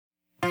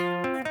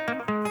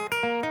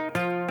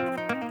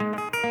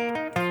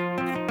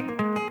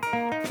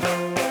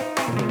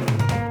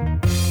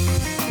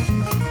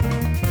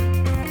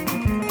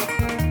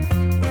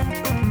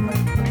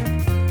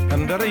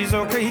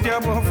Andarizo kaida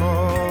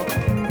bonfo,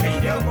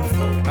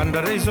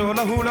 Andarizo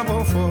la hula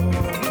bonfo,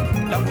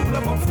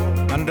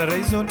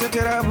 Andarizo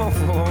tetera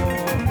bonfo,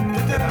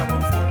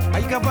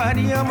 ay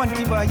kabani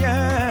amanti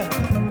baya,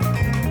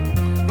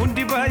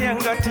 undi baya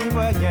ngati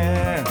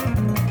baya,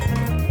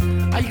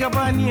 ay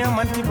kabani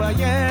amanti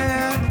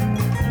baya,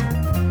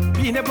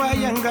 bine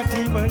baya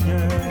ngati baya,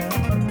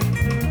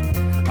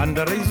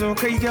 Andarizo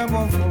kaida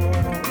bonfo,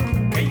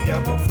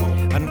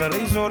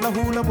 Andarizo la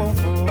hula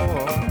bonfo,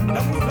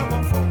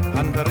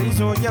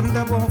 Andarizo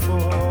yamda bonfo,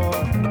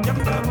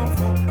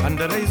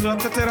 Andarizo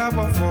tetera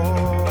bonfo.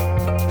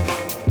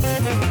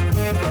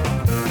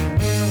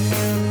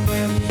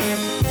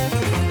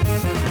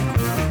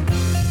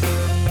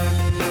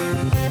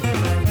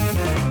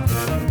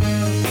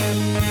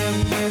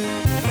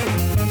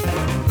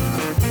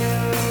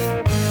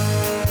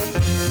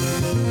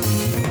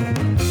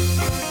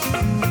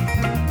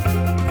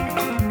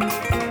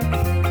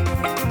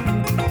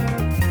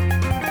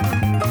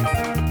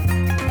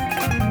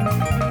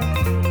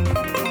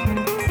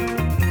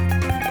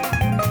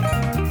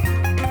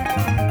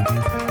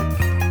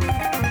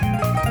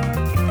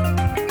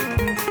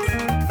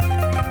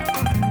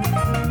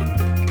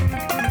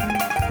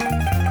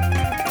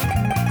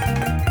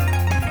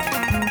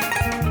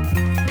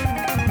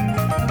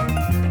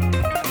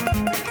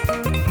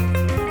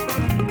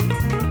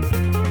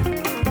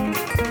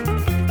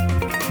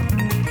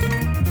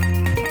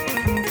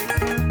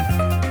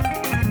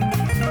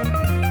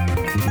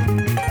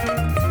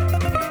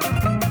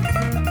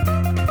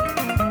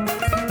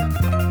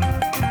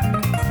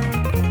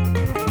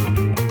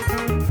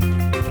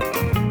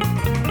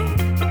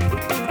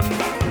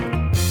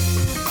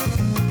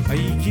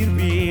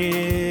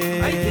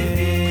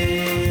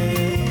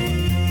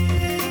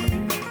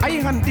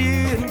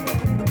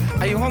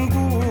 Ay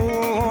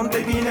hongu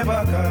de bine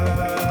baka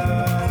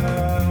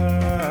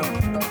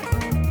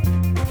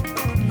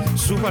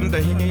Subanda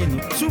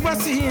hini,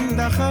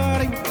 subasinda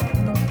khari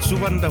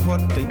Subanda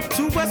hotte,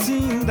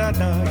 subasinda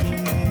dagi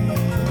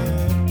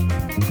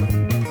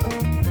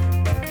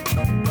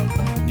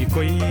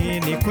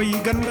Ni koi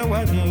ganda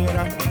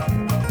wadira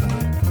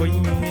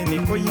Ni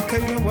koi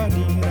kaya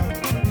wadira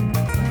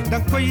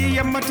Dan koi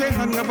yamate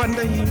hanga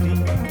banda hini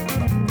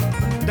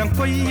Dan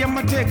koi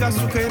yamate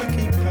gasuker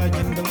ki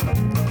kajendo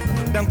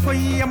Dan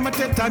koi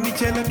yamate tami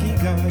chela ki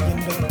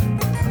kajendo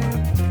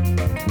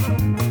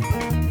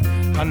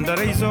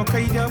Andarizo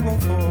kaida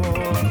bonfo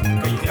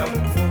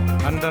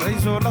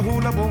Andarizo la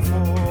hula bonfo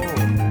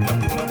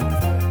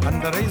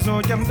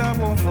Andarizo jamda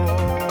bonfo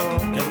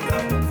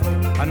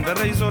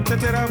Andarizo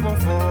tetera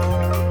bonfo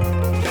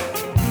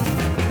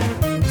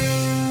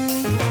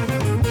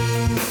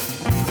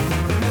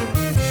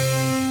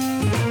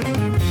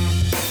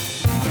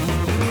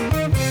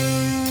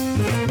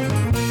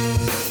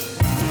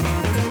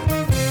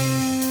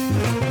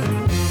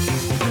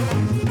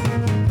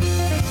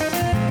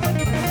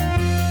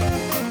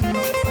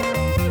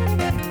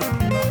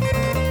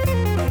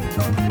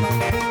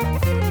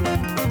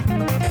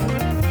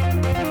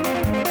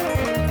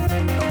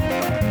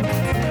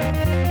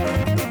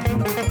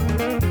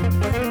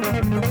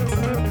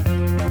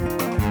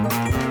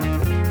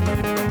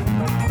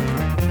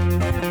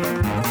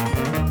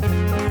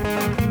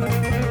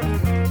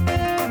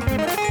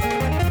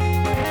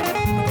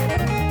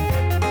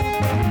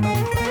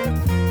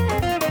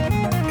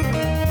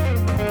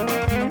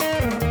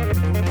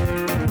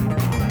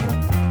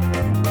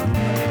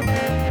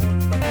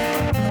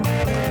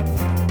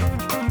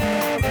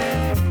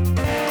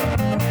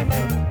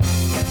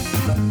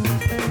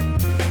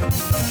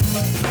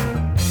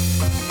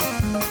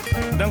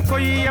Dan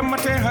koi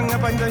yamate hanga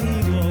banda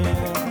hiri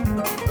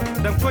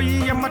Dan koi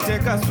yamate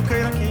ka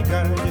sukaira ki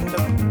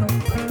gajinda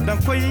Dan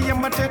koi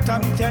yamate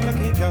tam jana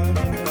ki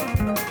gajinda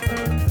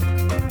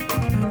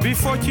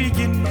Before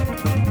chijin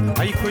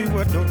ay koi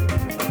wado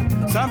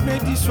Sambe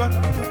diswa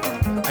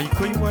ay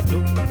koi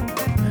wado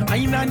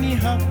Ay nani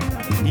ha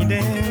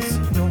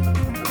inesino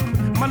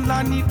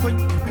Malani koi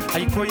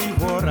ay koi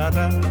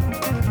horada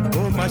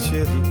Oh ma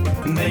chérie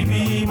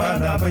Naibi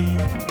malabai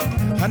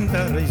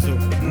Andarizo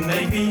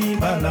Naibi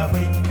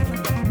malabai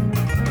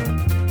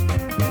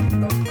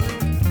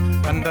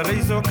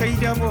Andarizo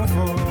kaida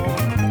bonfo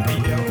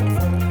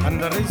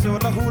Andarizo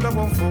la hula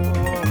bonfo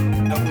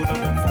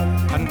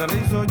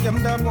Andarizo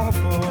jamda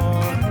bonfo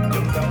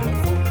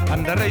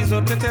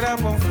Andarizo tetera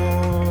bonfo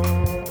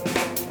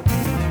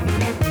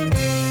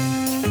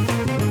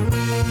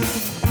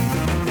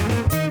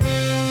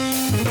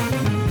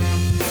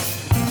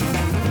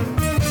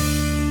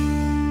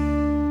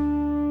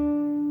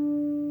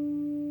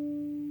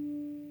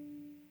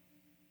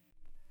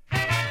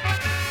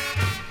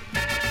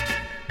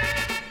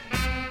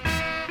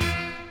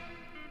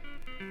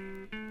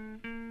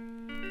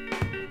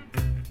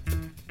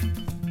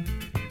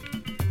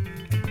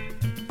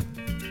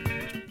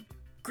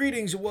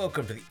Greetings and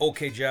welcome to the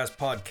OK Jazz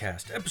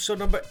Podcast, episode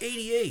number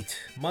 88,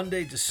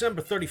 Monday,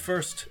 December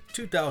 31st,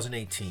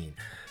 2018.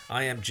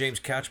 I am James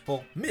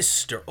Catchpole,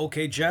 Mr.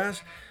 OK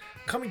Jazz,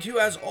 coming to you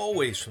as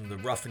always from the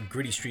rough and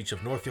gritty streets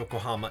of North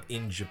Yokohama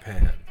in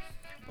Japan.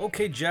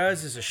 OK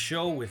Jazz is a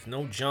show with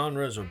no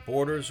genres or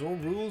borders or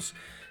rules,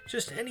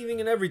 just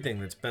anything and everything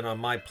that's been on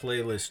my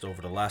playlist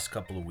over the last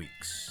couple of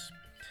weeks.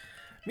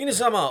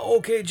 Minasama,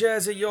 OK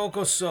Jazz e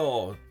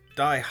yokoso!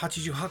 第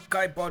88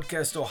回ポッドキ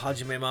ャストを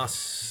始めま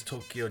す。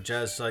Tokyo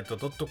Jazz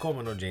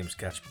Site.com の James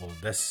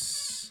Catchpole で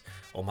す。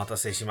お待た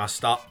せしまし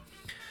た。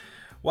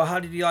Well,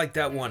 how did you like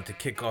that one to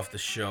kick off the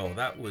show?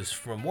 That was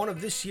from one of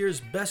this year's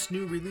best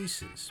new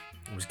releases.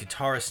 It was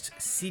guitarist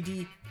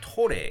Sidi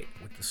Tore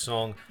with the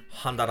song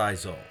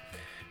Handaraizo.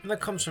 And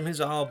that comes from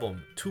his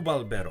album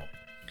Tubalbero.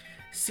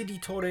 Sidi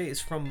Tore is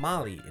from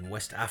Mali in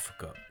West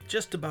Africa,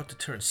 just about to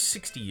turn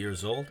 60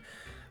 years old,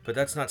 but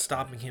that's not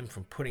stopping him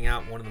from putting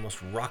out one of the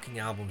most rocking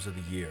albums of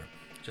the year.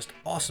 Just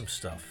awesome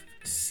stuff.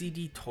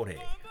 Sidi Tore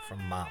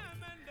from Mali.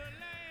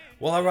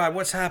 Well, alright,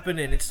 what's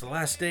happening? It's the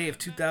last day of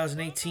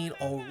 2018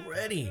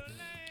 already.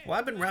 Well,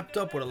 I've been wrapped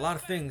up with a lot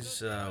of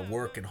things,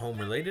 work and home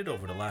related,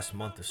 over the last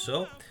month or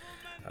so.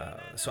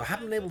 So I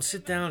haven't been able to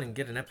sit down and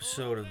get an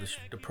episode of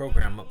the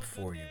program up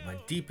for you. My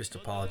deepest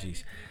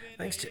apologies.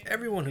 Thanks to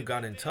everyone who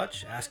got in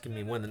touch, asking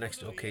me when the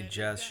next OK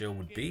Jazz show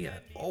would be.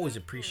 I always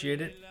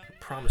appreciate it. I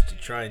promise to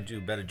try and do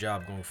a better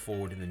job going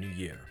forward in the new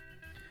year.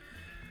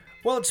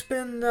 Well, it's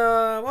been,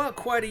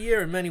 quite a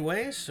year in many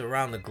ways,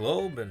 around the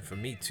globe, and for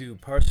me too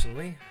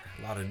personally.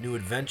 A lot of new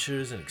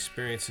adventures and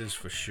experiences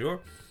for sure.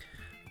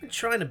 I've been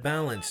trying to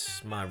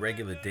balance my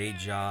regular day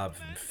job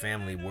and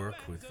family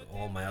work with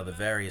all my other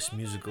various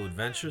musical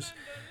adventures.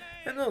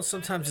 I know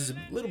sometimes it's a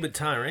little bit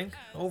tiring.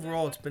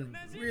 Overall, it's been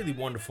really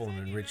wonderful and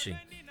enriching.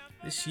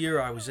 This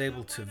year, I was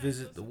able to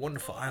visit the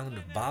wonderful island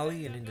of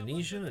Bali in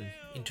Indonesia and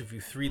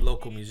interview 3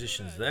 local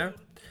musicians there.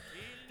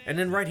 And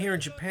then right here in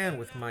Japan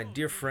with my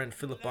dear friend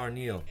Philip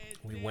Arneal,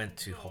 we went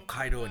to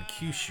Hokkaido and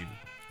Kyushu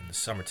in the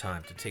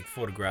summertime to take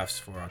photographs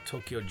for our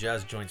Tokyo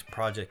Jazz Joints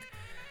project.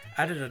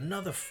 Added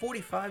another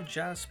 45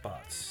 jazz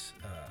spots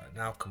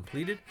now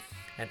completed,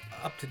 and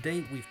up to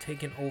date we've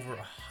taken over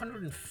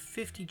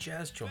 150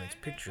 jazz joints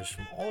pictures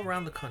from all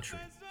around the country,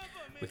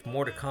 with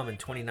more to come in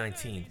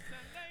 2019.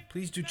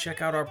 Please do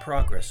check out our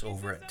progress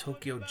over at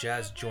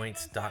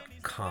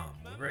tokyojazzjoints.com.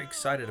 We're very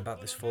excited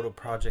about this photo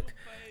project,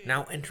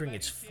 now entering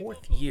its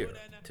 4th year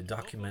to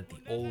document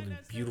the old and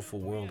beautiful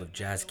world of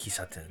jazz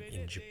kisaten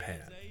in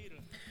Japan.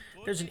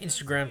 There's an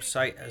Instagram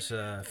site as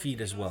a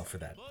feed as well for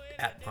that,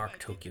 at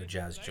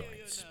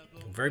 @MarkTokyoJazzJoints.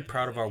 I'm very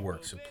proud of our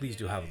work, so please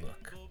do have a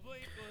look.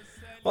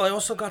 Well, I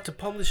also got to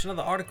publish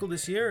another article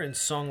this year in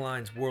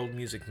Songline's World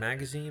Music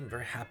magazine. I'm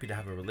very happy to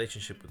have a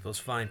relationship with those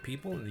fine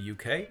people in the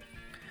UK.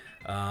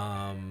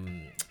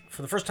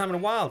 For the first time in a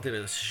while, did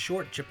a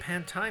short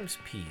Japan Times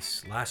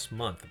piece last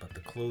month about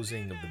the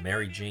closing of the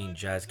Mary Jane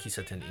Jazz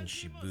Kisaten in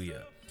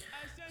Shibuya.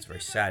 It's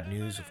very sad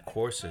news, of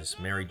course, as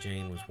Mary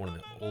Jane was one of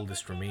the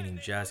oldest remaining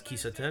jazz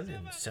kisaten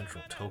in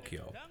central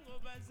Tokyo.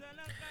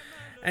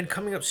 And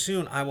coming up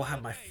soon, I will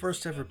have my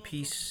first ever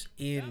piece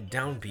in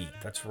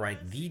Downbeat. That's right,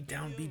 the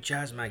Downbeat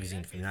Jazz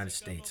magazine from the United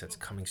States. That's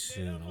coming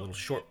soon. A little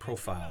short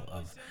profile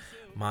of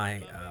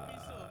my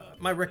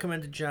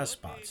recommended jazz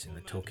spots in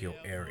the Tokyo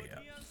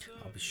area.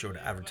 I'll be sure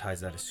to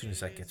advertise that as soon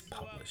as that gets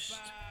published.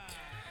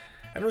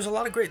 And there was a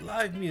lot of great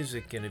live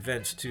music and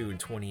events too in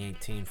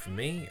 2018 for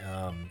me.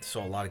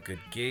 Saw a lot of good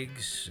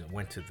gigs.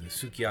 Went to the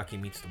Sukiyaki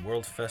Meets the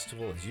World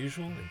Festival as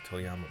usual in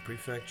Toyama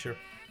Prefecture.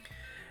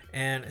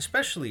 And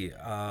especially,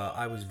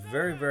 I was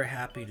very, very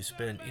happy to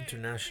spend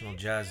International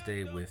Jazz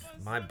Day with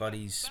my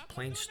buddies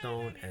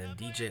Plainstone and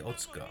DJ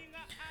Otsuka.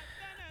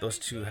 Those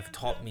two have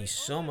taught me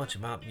so much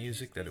about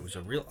music that it was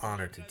a real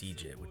honor to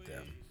DJ with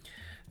them.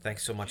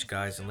 Thanks so much,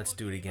 guys, and let's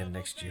do it again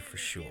next year for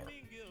sure.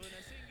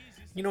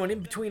 You know, and in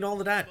between all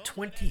of that,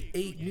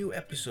 28 new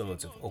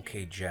episodes of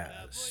OK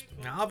Jazz.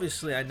 Now,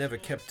 obviously, I never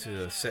kept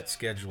to a set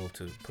schedule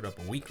to put up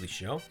a weekly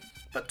show,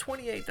 but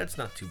 28, that's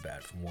not too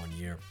bad from 1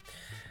 year.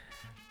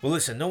 Well,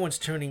 listen, no one's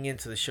tuning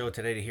into the show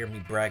today to hear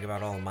me brag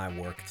about all of my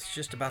work. It's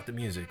just about the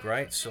music,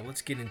 right? So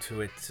let's get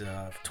into it.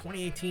 For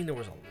 2018, there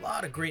was a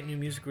lot of great new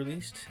music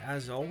released,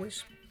 as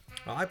always.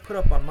 I put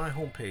up on my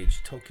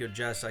homepage,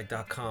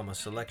 tokyojazzsite.com, a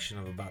selection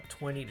of about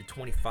 20 to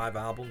 25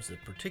 albums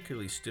that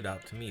particularly stood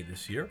out to me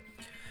this year.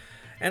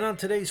 And on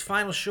today's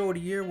final show of the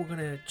year, we're going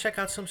to check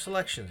out some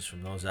selections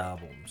from those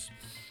albums.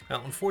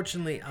 Now,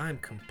 unfortunately, I'm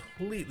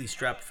completely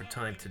strapped for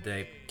time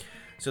today,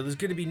 so there's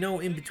going to be no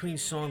in-between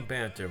song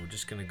banter. We're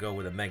just going to go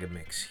with a mega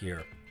mix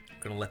here. I'm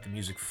going to let the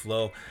music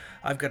flow.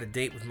 I've got a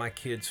date with my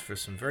kids for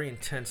some very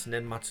intense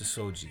Nenmatsu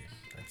Soji.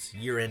 That's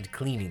year-end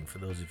cleaning for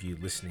those of you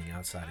listening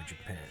outside of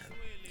Japan.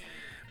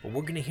 But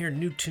we're going to hear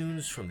new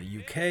tunes from the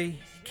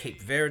UK,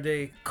 Cape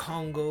Verde,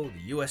 Congo,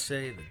 the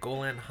USA, the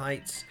Golan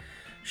Heights.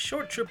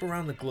 Short trip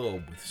around the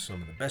globe with some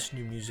of the best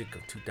new music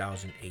of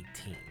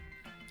 2018.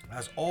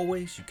 As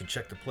always, you can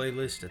check the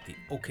playlist at the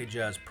OK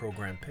Jazz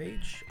program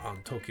page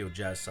on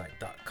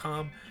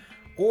tokyojazzsite.com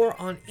or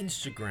on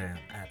Instagram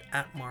at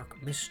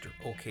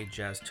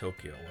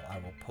 @MrOKJazzTokyo, where I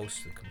will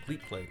post the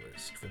complete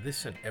playlist for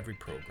this and every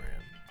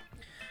program.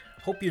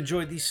 Hope you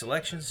enjoyed these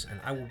selections,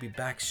 and I will be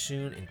back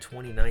soon in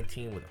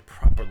 2019 with a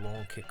proper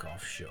long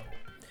kickoff show.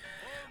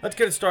 Let's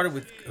get it started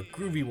with a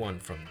groovy one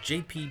from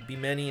JP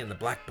Bimeni and the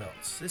Black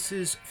Belts. This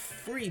is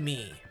Free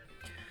Me.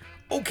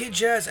 OK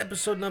Jazz,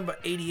 episode number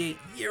 88,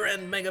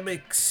 year-end mega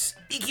mix.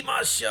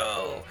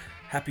 Ikimasho!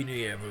 Happy New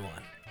Year,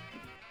 everyone.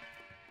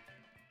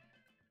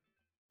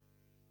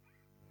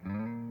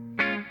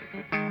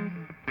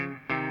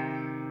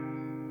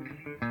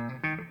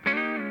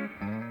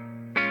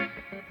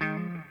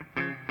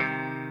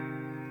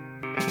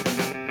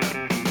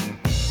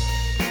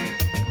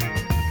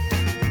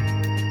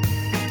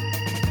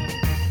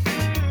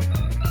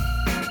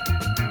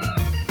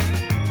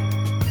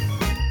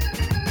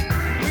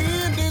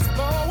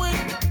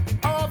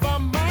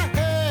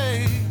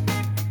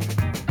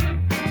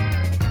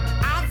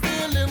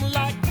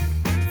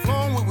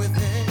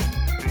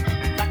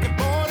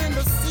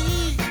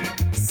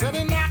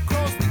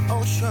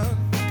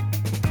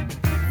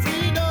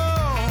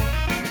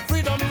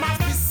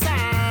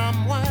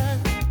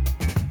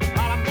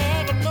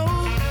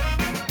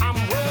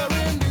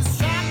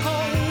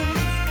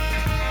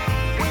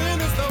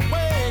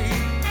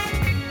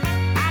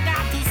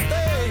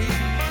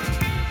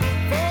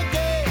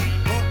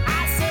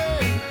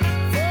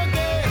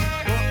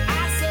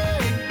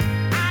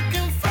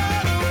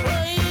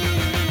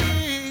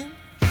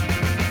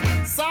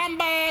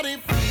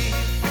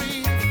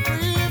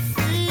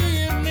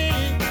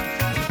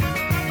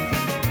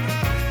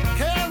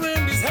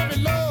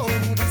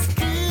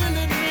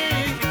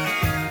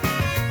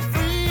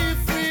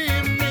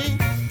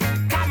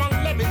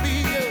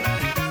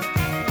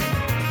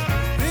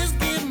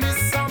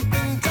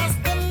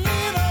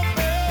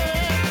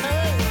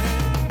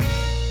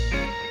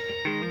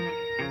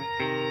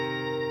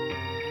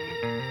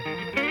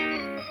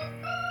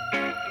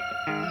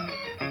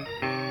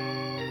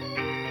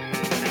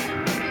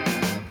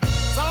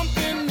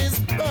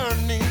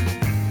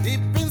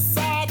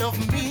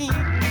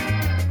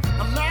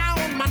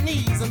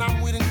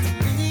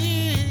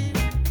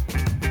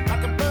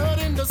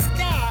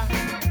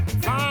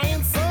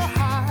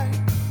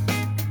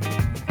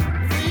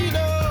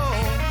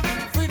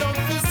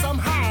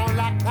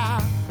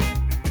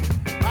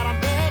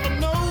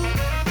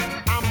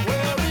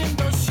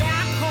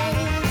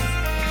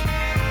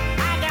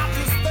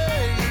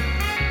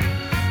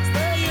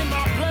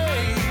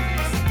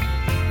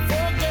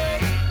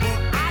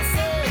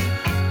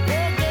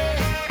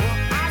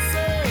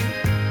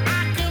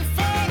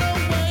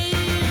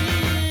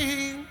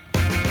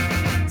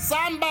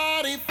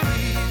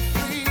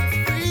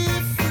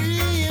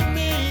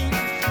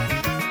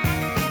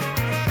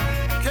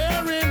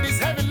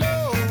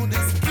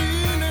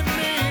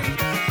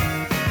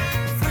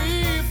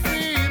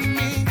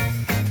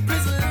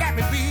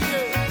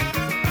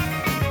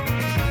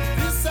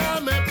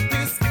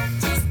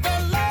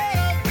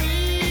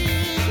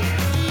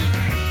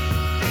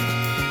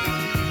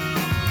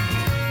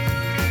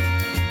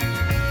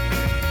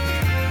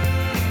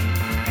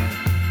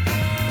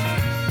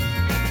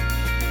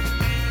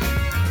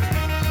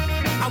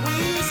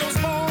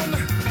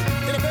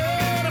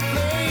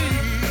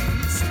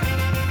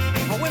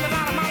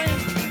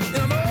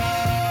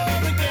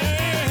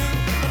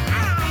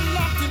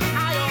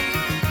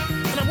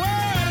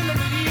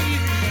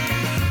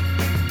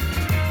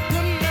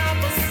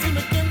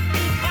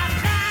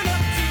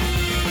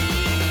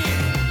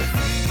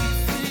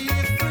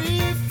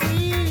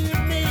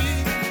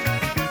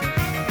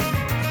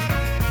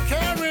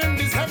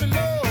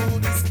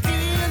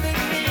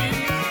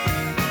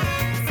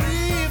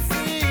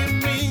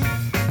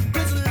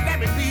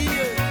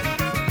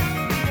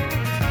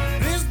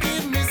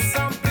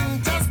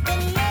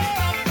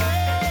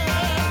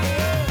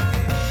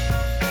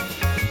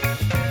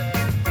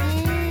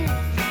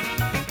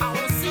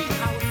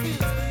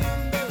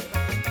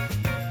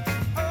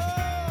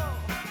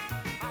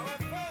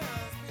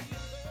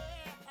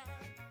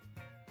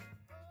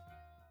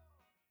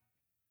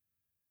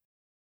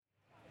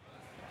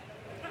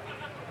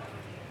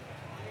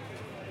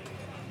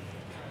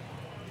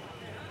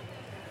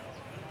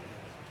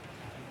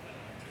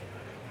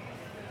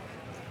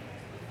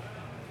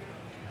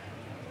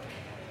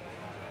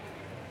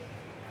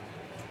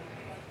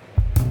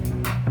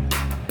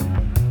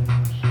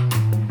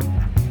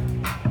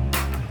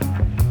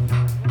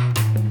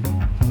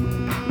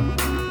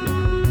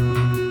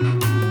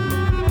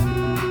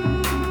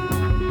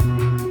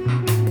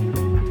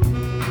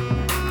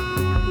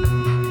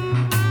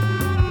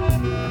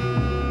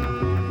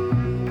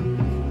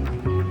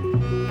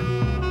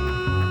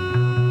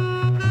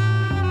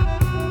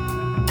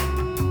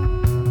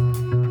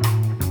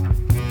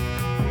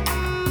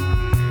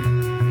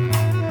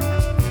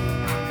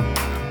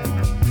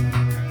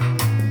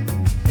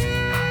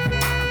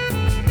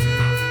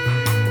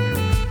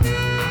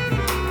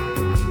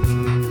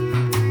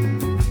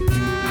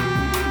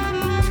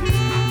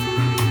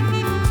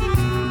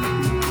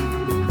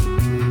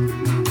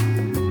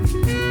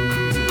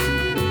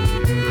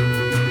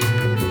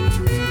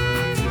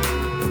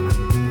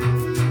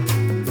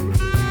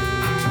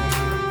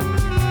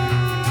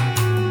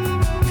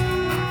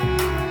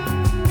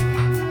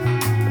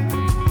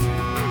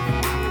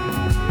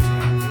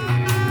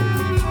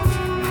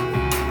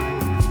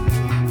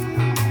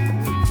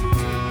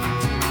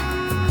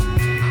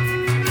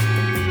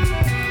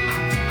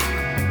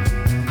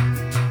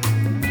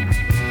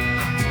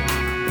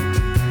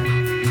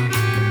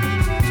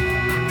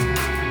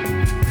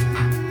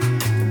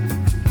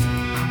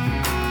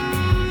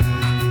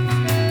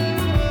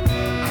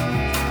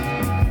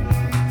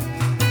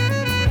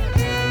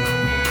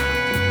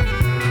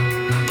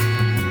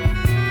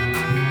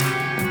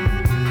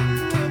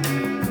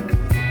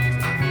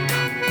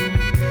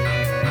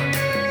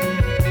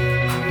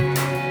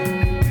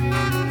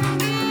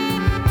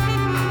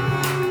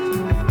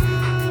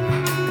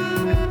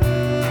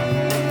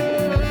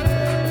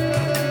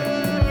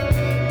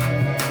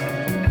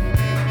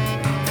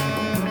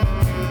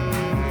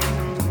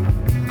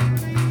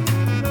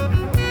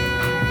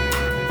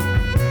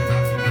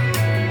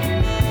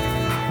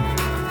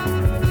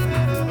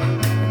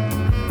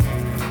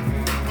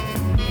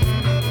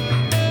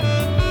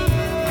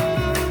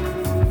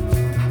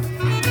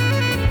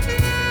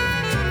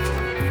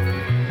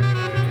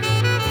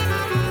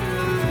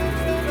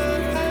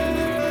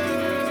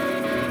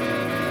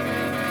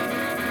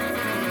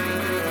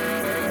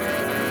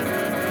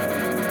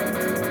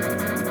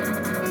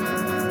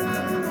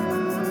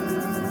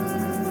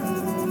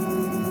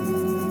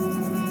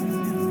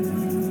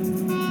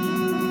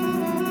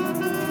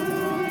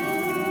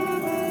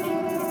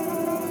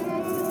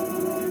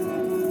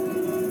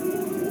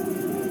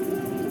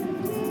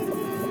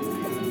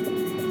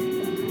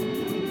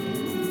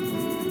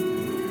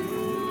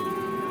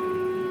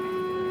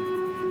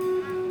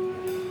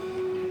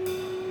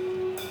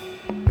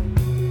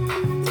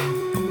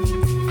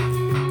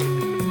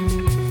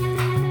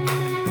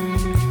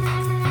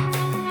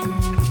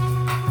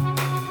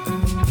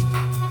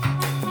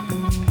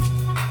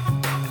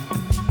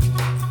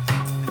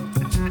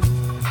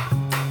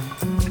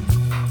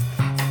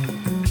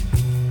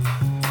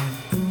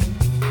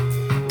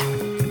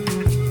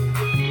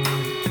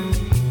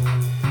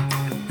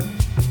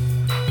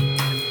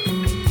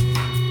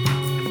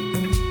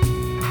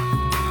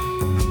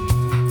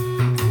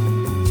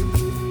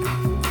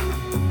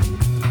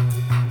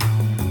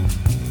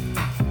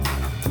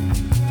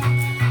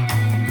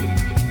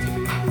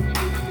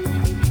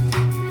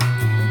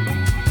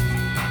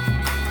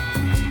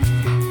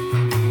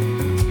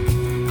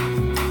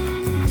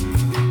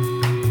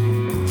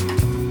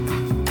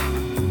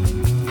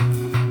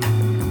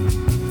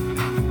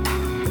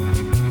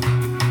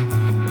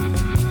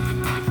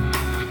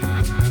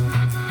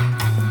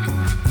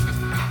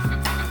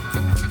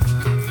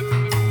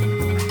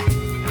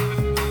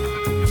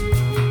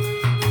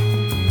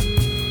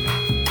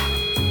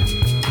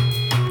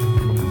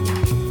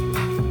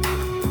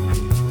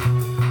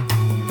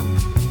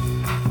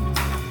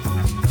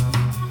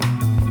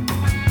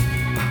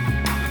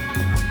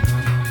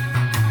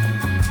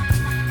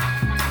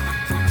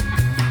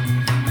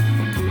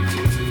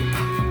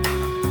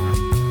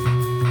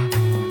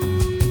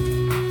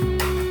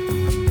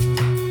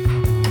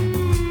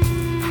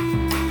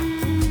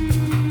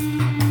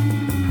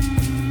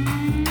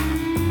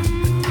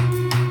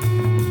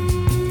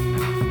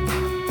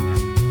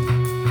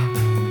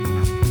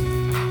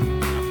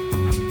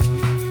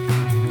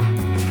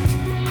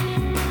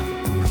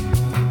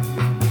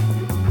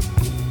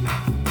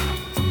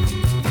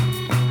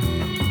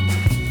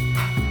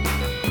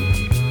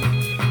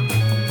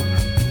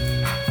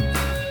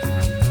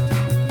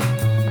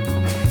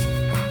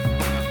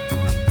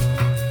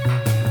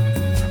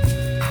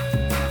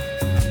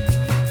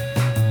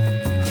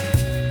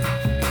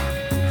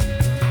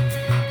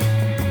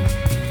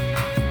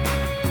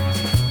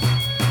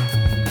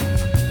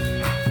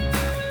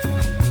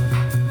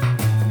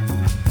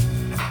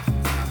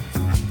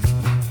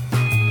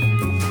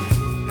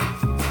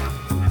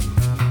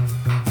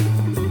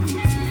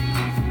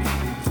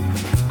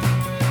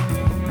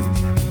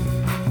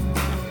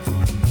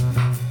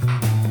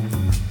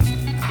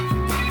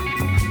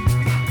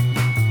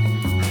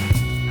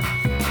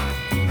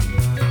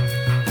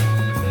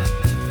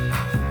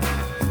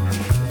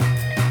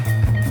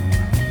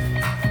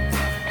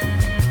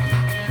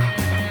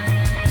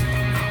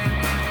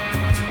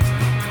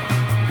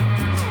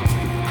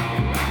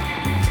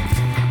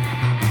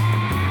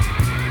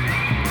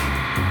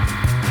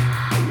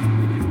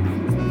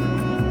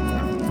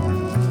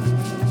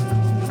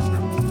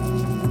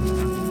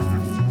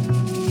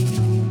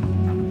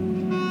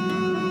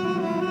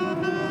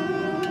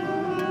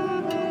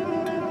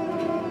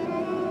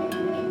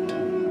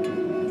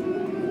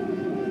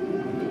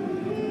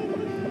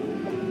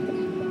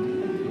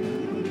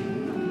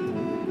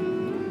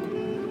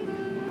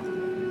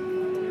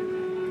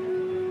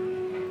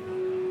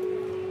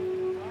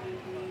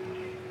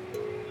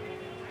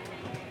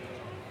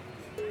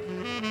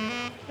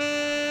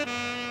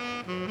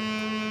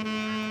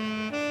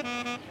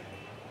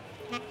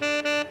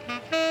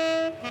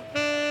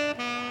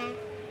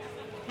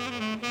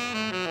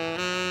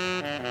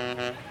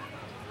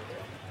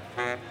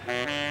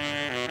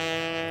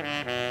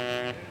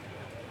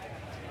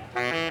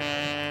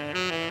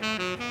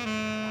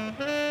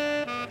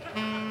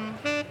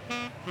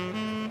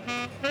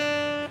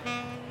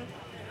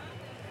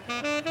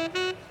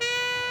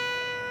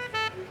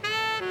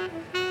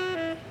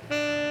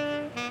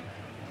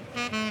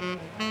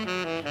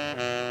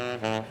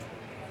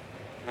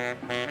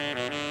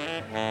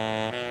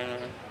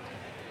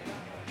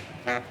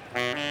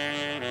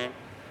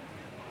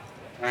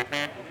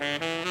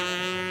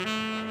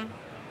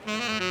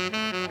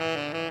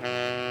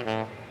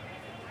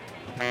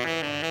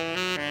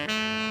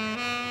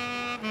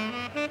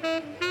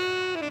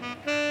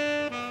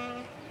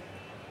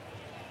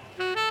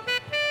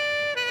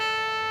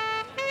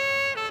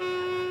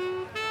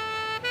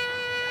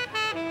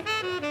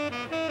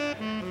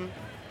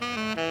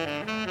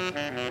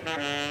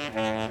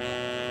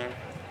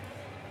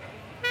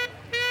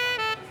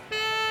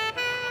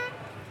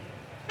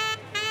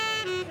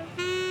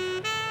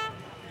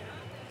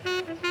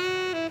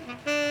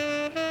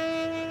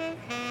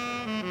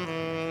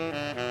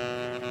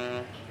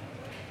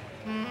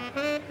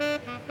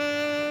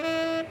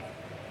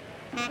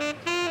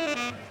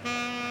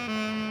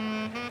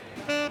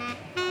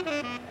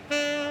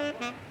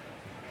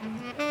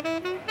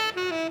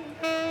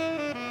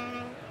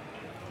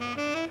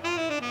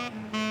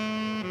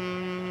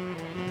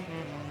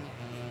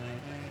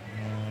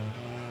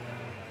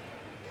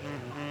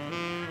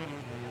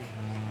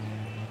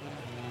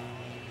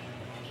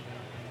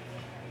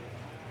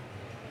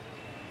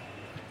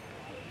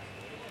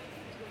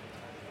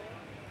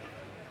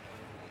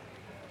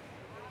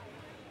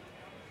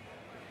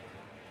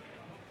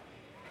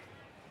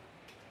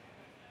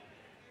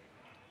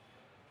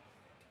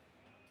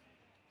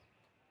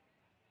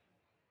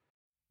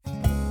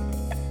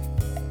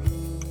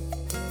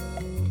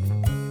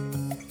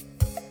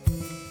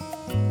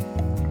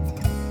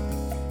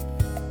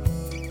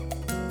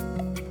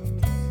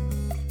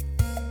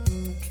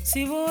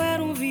 Se vou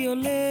era um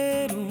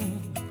violeiro,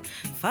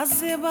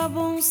 fazer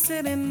babão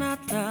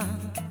serenata.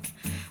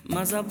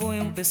 Mas a boi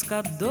é um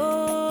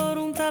pescador,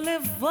 tá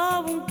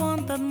levou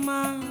ponta de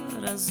mar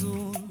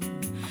azul.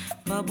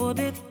 Babo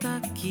de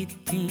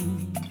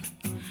taquitim,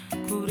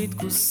 cobrido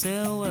com o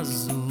céu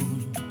azul.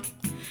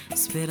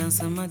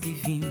 Esperança me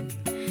divina,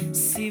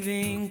 se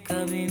bem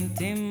cabem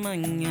tem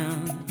manhã.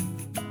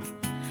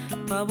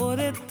 Babo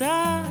de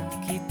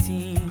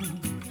taquitim,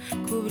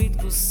 cobrido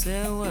com o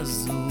céu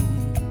azul.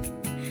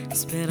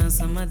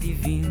 Esperança me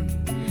divina,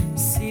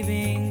 se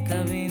bem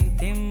cabem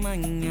tem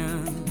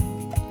manhã.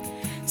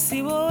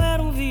 Se vou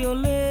era um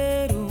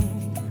violeiro,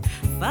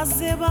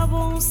 fazer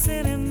babão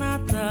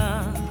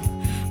serenata.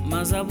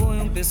 Mas a boi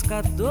é um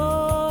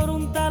pescador,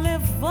 tá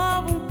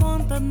levou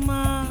ponta de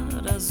mar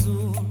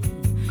azul.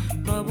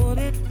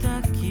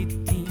 Baboreta que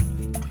tem,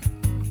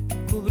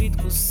 cobrido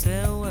com o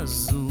céu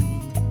azul.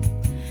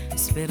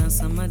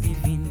 Esperança me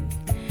divina,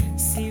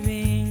 se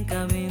bem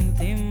cabem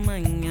tem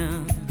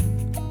manhã.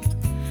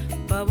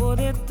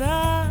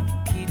 Baboreta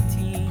que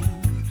tem,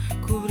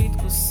 cobrido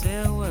com o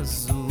céu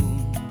azul.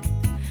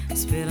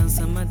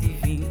 Esperança me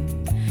divina,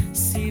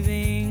 se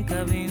bem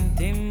cabem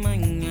tem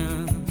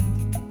manhã.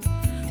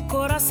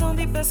 Coração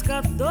de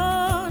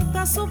pescador,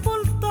 tá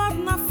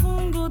sepultado na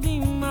fundo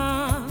de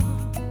mar.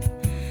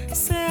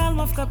 Se a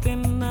alma fica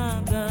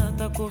penada,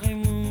 tá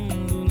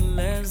correndo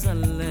les a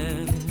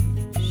les.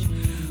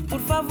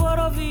 Por favor,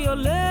 ó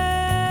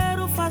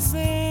violeiro,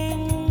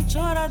 fazem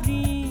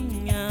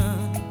choradinha.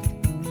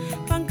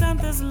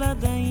 Pancantes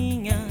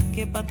ladainha,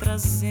 que é pra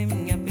trazer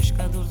minha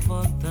pescador de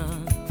volta.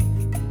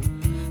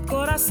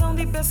 Coração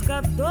de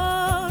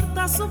pescador,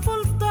 tá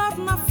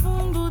sepultado na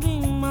fundo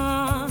de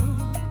mar.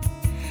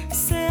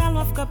 Se a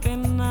alma fica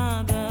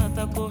penada,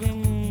 tá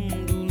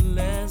correndo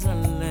les a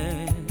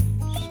les.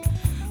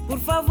 Por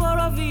favor,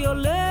 ó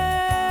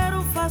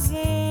violeiro,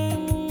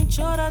 fazem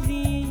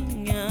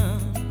choradinha.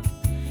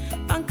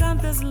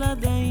 Pancantes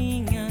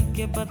ladainha,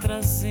 que é pra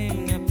trazer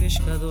minha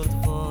pescador de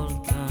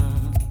volta.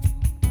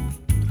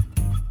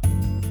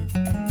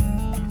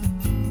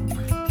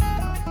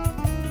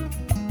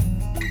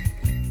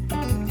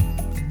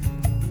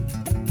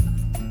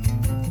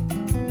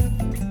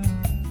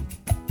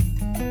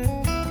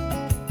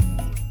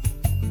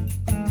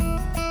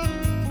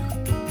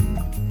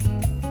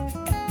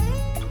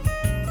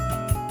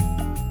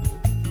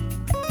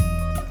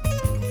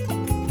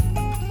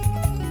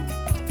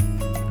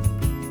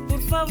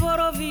 Por favor,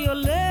 ó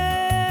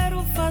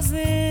violeiro,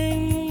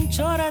 fazem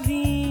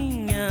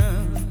choradinha.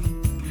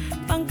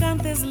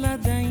 Pancantes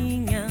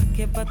ladainha,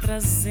 que é pra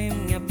trazer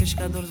minha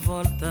pescador de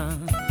volta.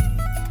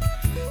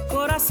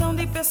 Coração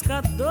de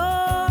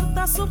pescador,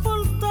 tá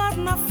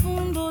sepultado na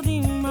fundo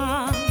de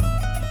mar.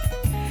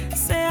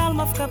 Se a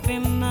alma fica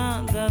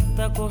penada,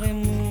 tá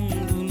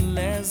correndo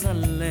les a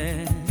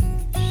les.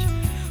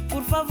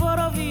 Por favor,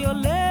 ó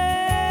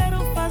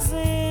violeiro,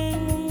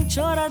 fazem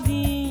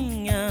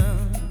choradinha.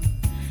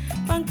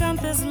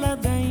 Pancantes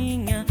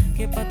ladainha,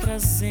 que é pra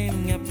trazer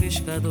minha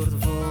pescador de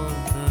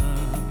volta.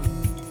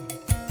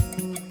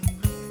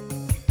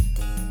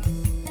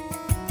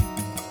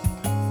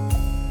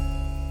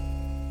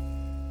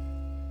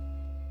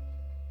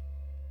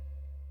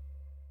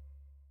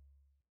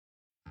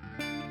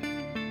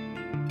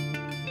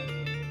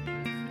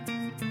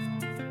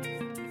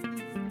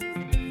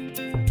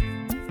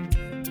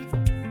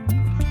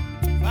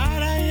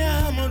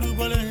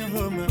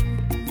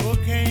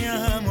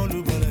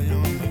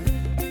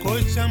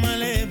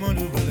 chamale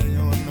modu bola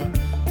nyoma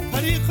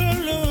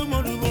parikolo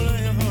modu bola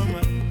nyoma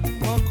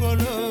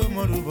kokolo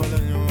modu bola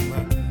nyoma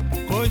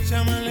ko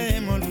chamale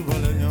modu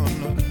bola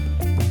nyoma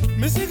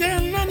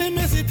misigen nane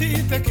mesiti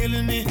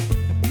takelni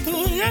tu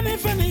yani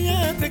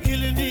faniya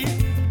takelni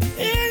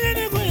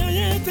yani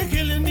goya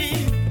takelni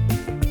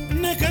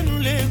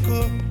nekanuleko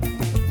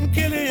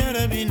kele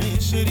yarabini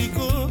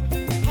sheriko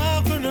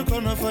akono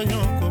kono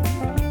fanyoko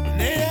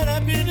ne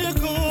yarabini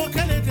ko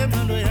kale te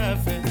malo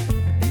yafe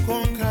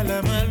kon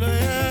kala malo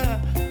ya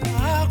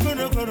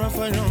akono kono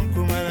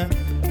fanyoko mala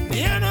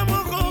yana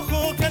moko ko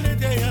kale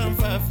te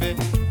yamfafe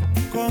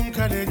kon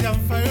kale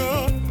jamfayo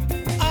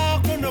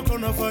akono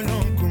kono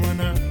fanyoko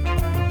mana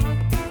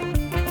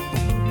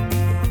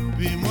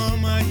bi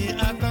mama yi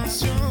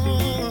attention.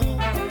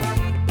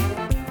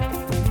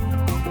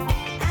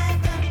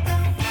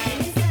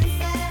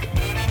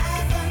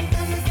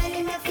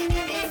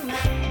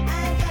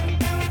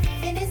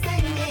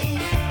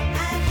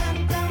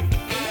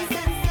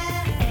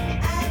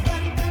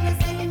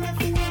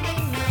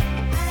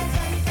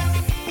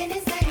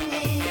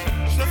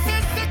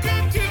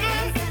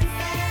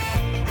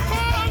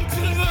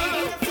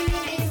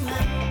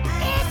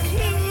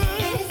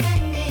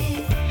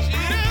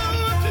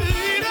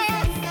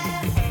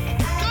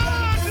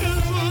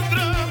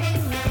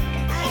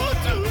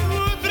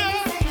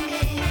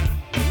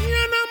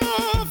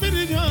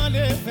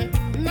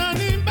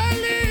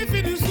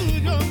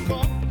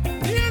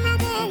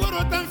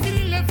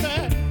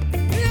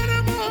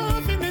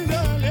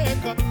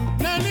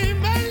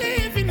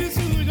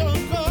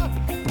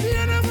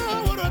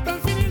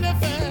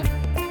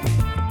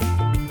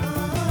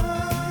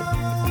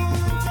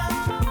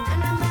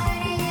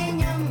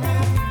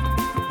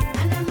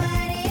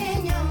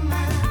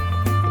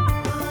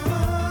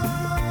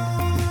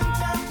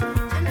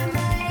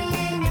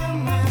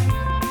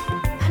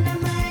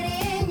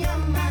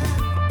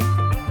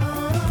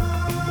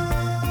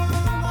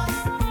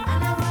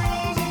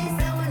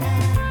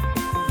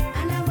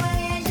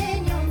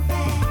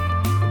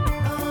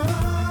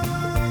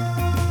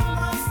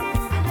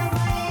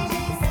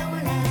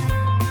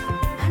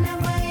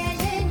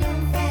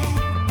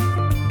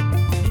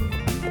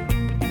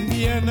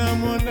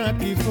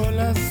 Monati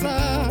fola sa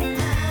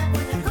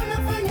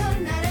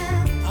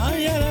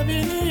ayara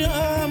bini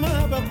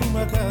ama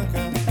bakuma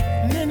kaka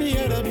neni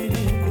yara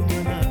bini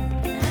kumana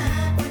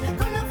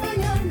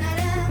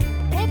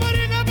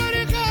obarika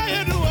barika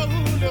yedu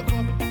wagule ko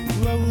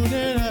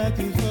wagule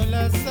nati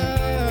fola sa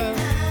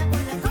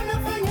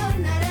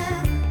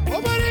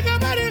obarika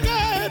barika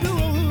yedu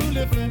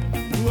wagule fe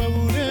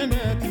wagule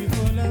nati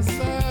fola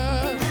sa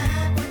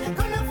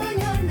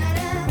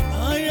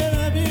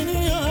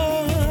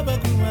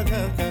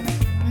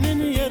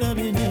nini yara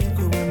bini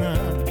kumana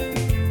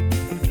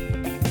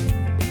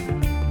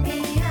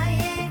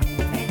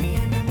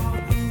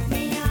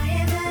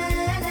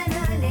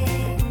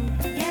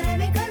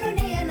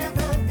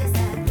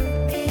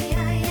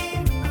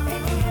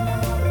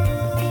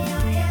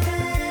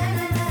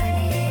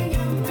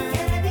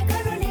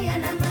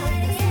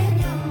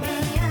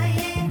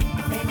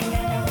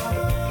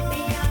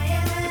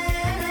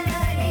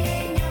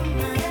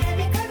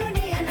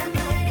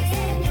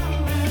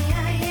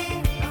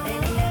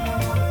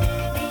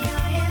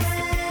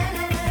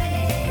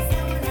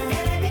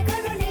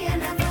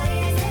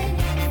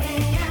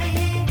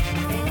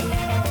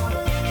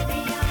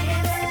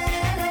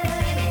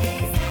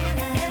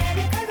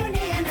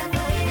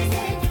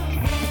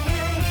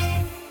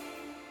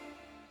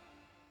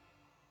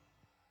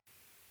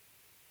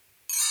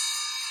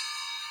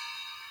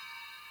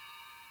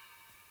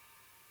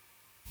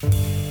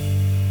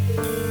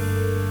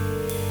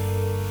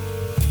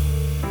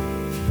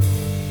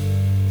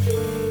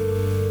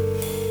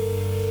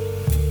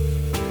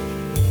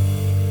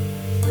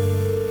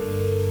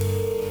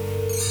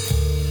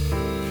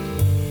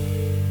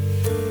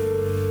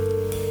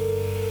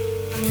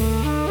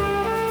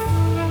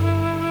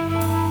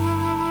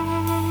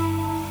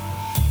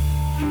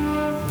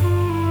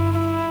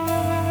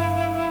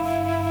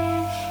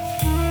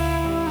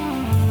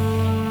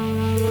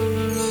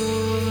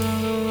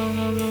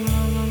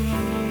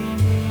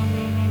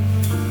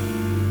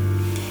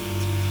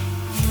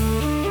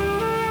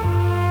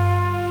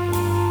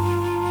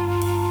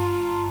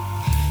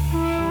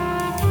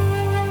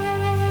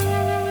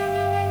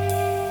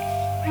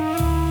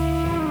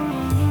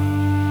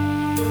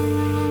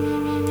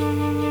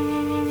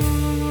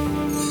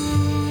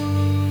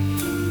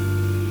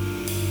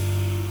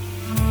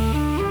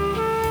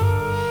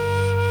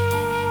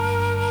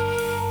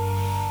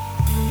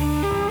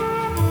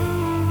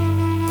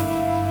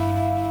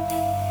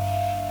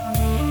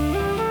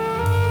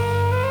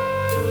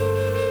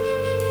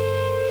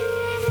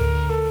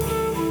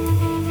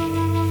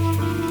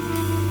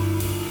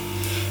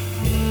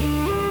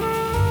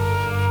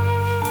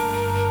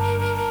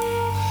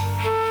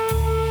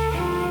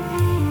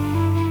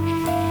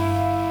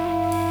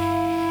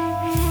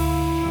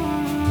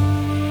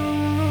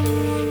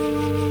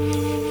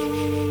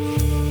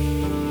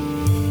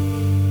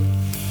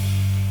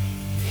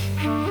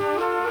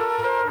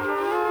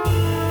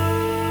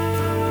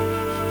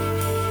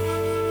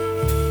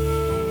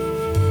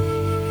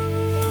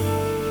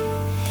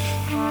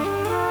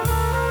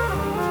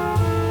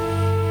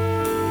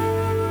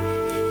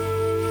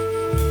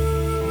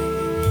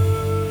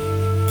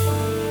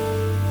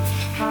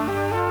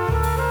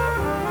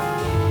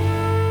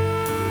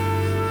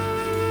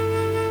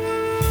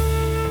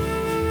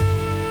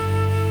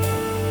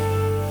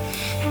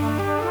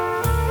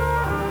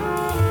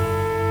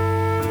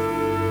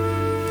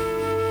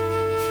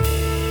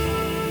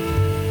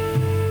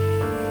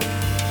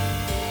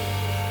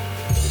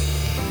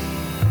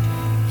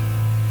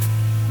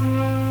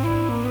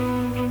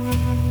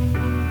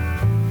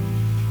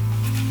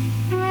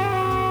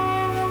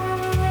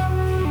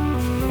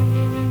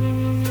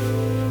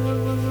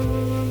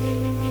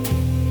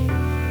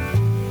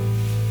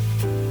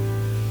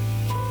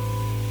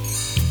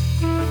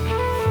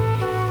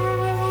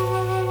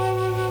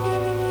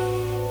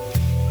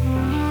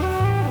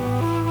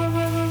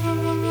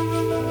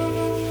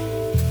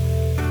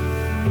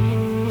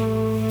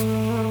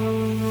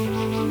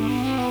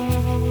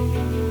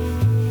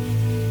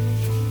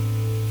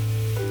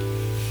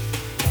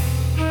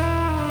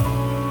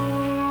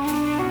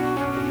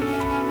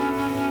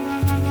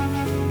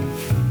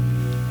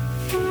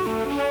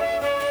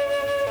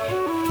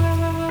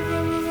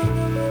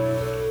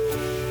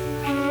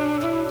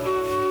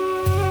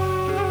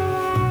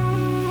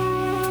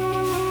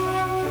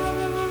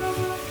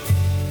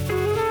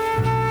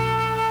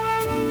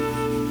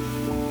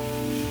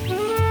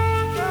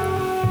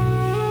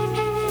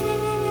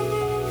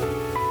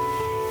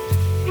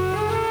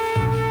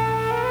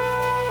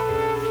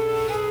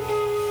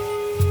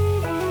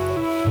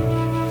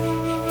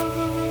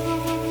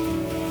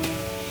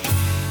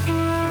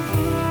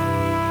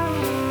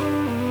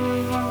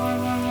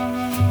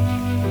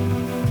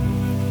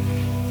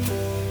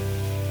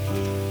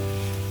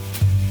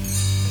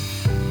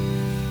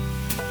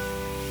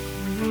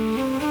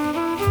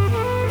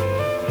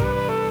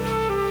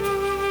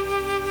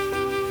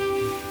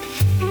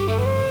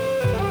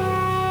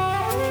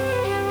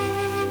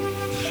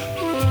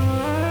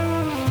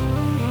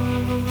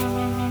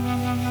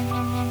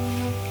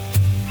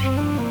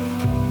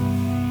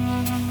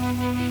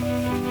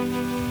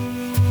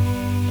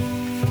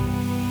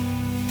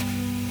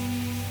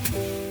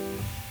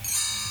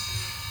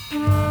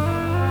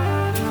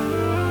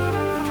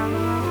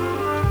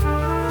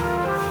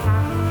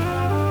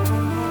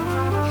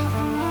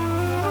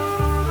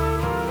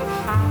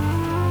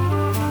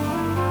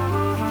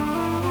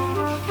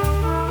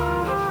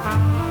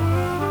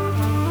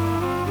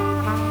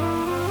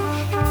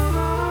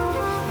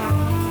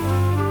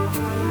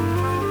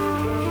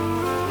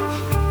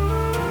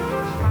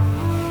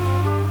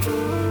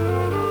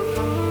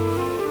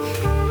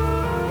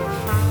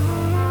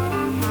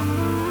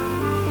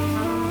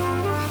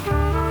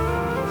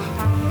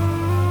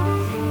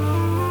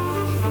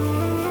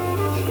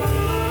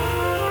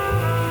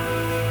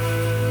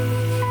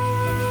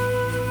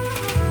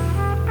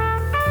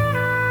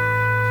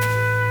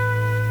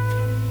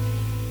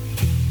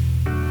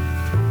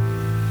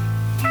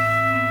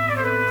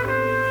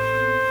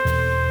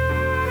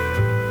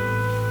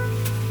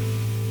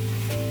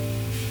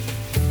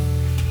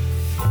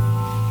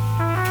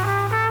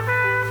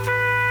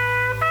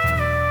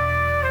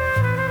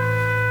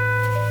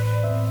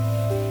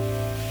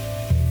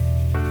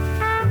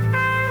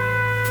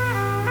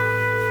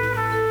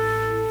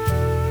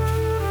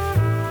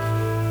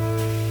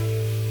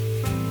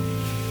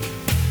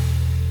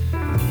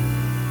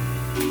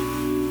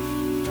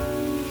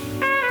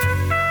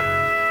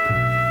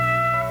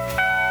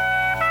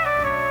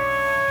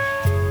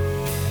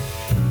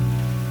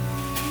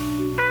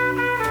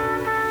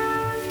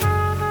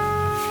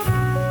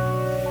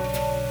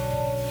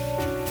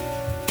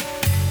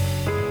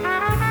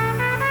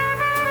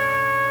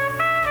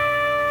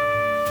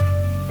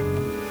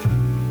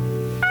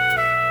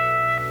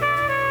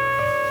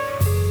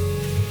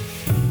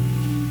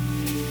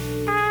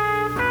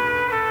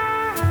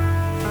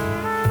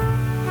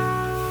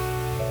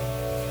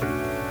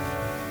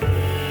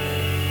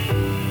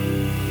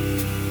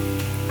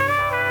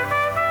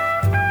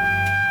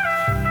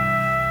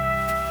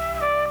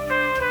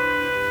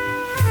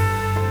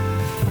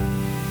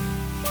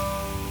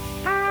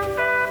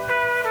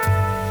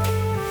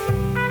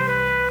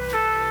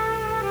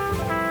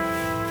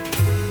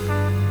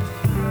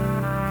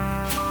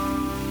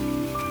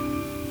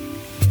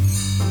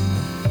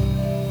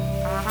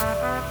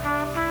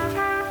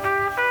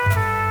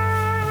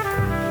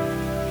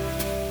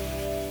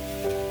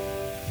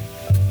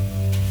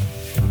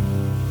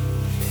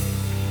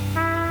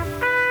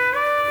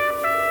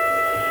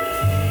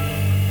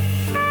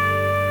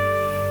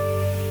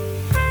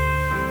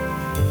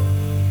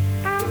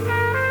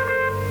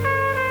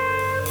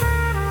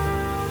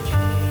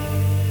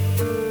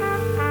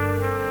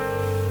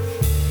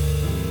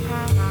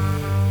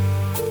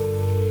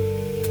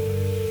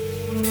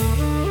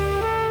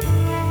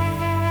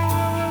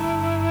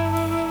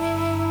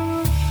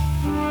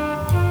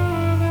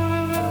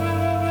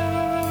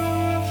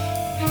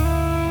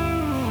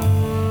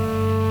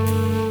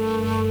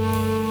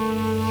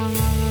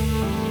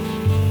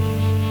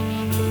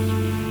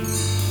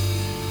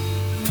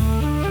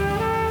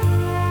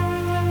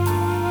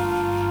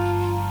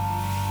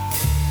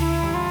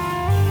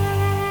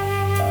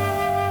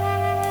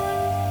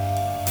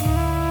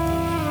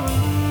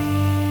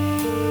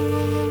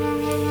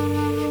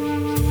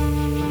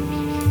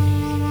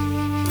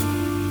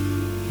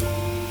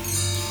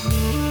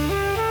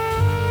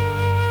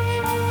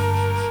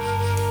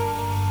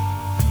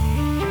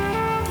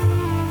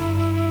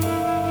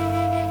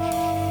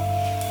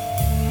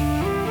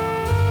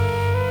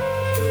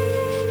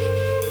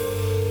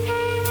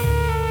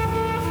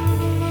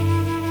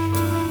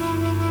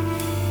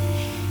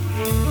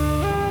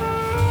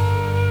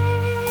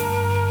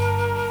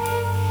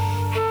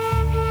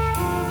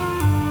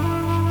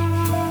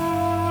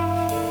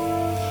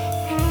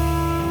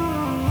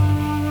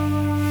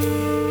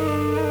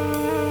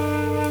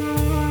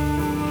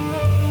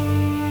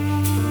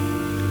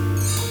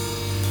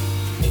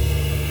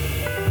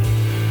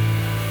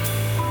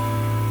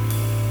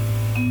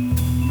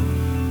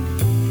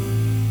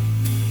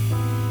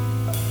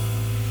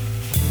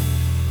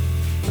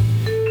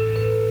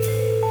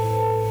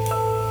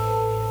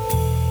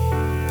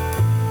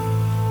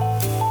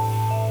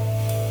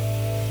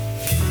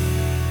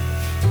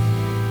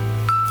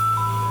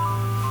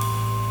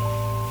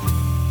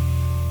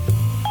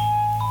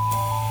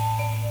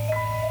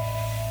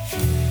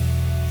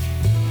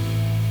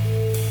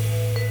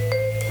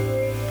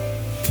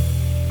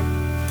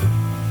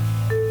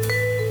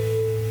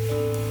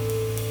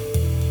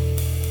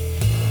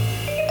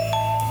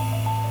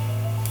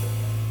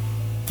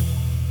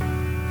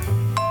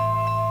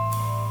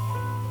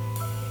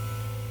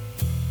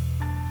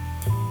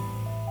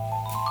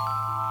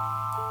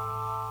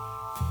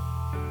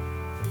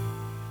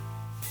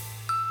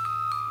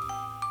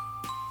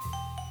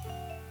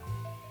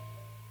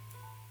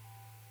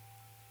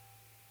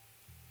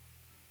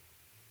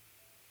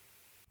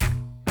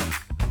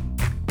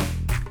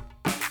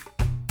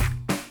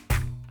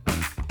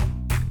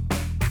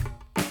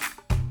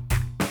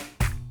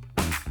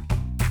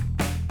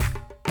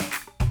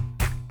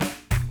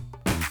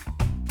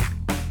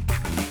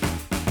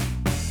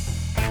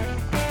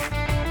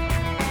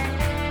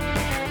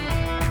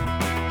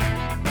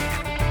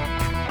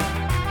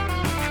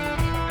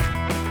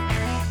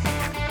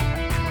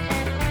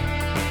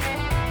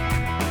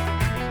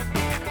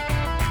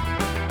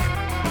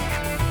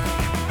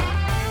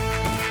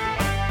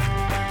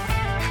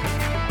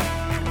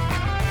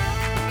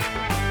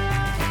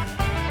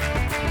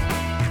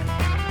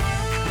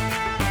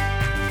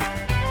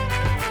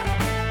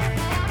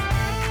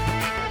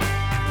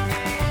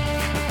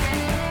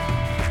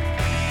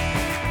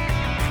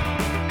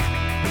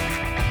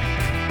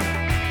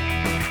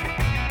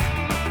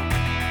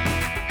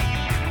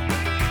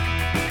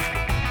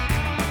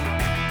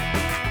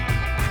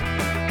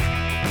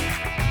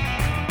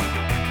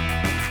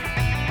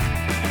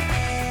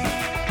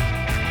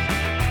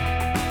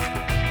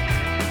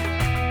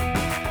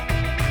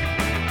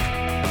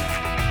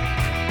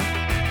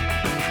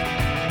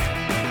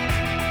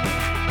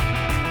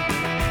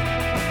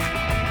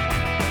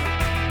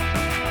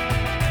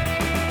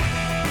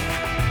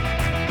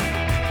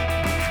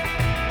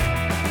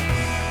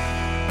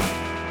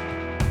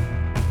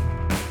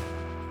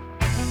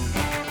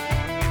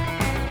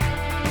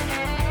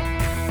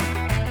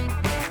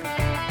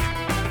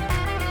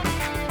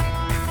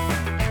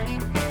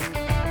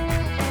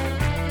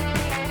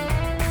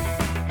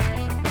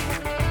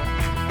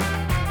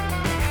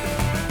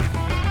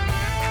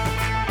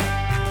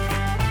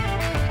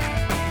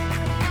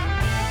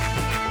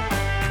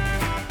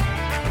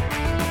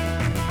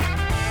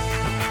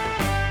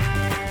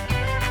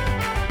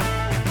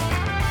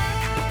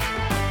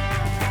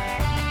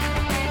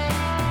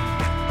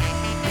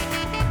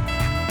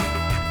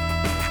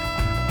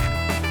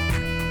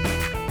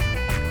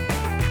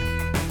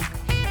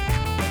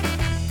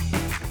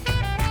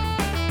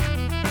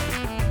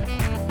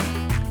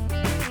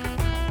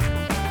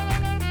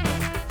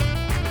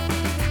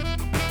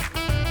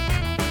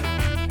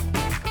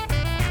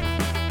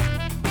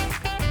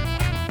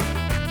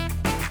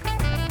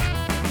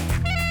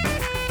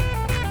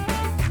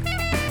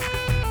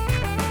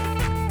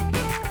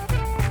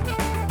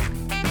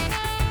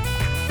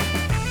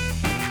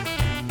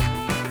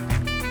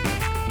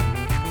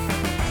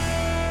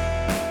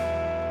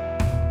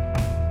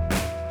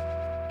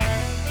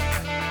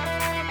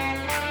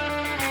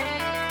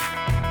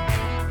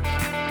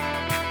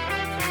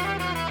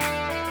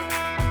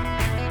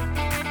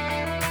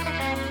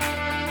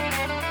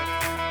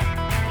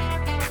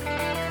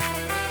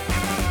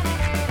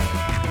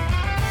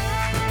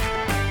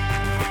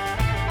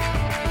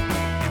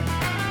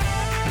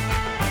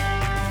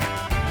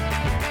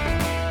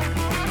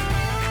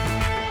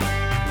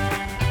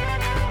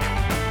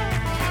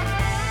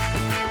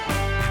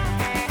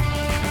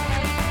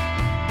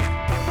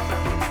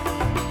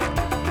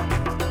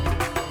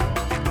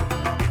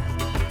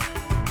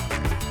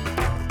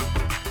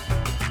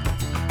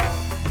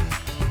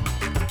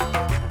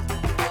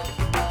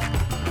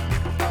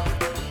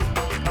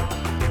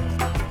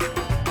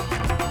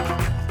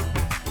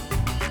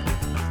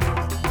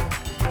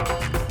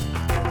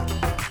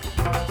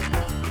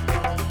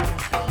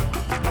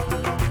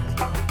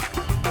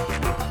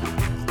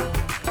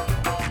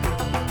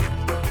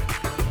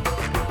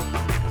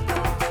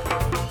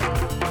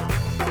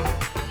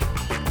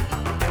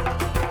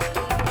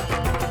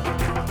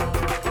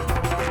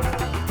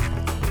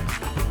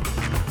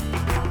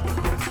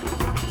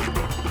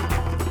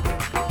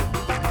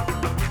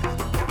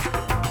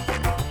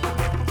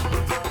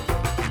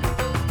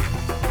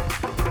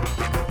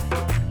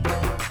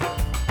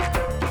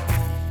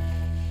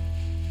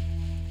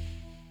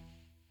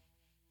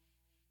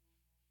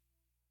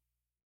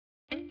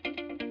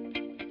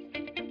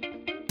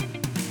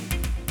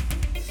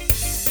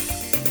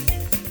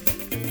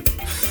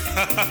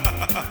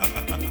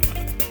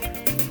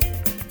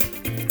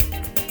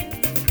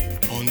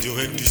En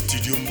direct du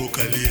studio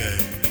Mbokali,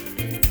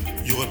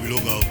 Yura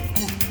Biloga.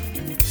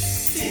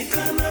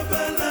 Tikana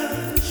bala,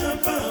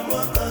 champa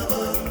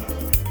mwakaro.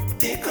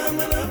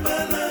 Tikana na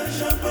bala,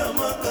 champa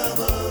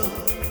mwakaro.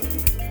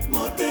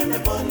 Moteme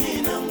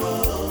boni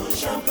nango,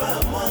 champa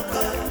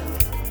mwaka.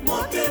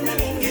 Moteme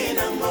lingi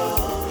nango,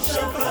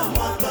 champa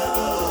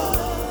mwakaro.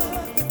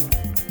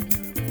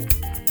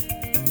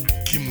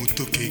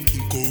 Kimutoke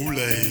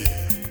kinkoula.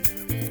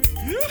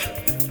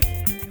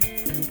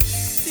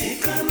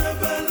 Tikana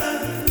bala,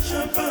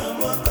 champa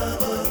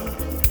mwakaro.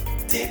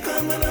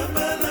 Tikana na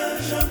bala,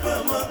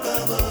 champa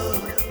mwakaro.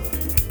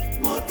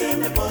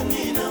 Moteme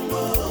boni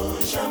nango,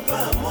 champa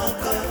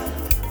mwaka.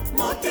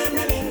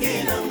 Moteme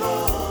lingi nango,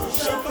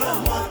 champa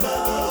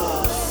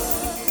mwakaro.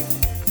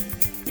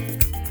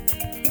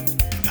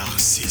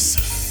 Narcisse.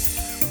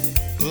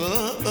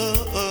 Oh, oh,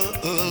 oh,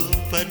 oh,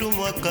 Padou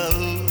mwaka.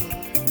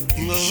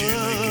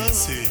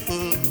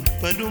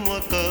 Padou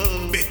mwaka.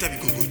 Beta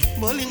bikogodi.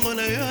 Bolingo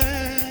na yo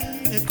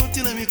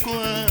ekoti na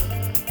mikoa.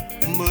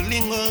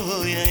 Bolingo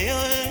ya yo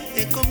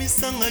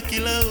ekomisanga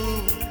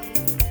kilao.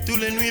 Tous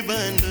les nuits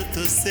bande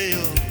toseo.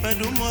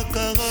 Padou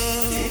mwaka.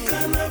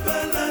 Tikana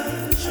bala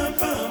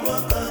champa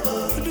mwaka.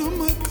 Padou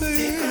mwaka.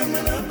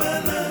 Tikana na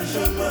bala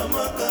champa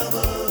mwaka.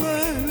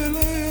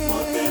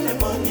 Moteme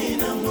boni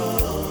nango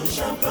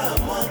champa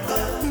mwaka.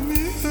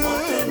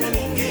 Moteme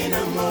lingi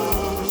nango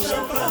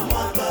champa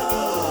mwaka.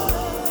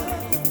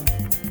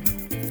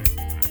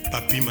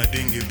 Papi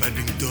Madenge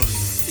Paddington.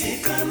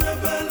 Tikana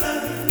bala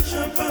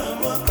champa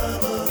mwaka.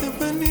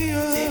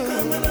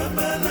 Tikana na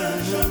bala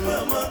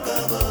champa mwaka.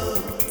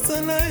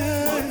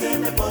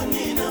 Moteme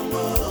boni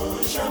nango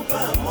champa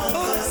mwaka.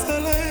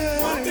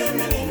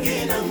 Moteme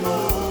lingi nango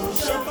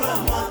champa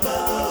mwaka.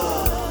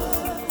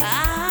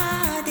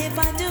 Ah, de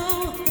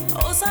Padou,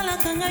 osala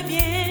kanga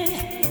bien.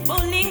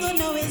 Bolingo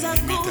no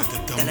wezako.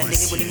 Tala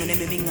ndenge bolingo ne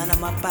meminga na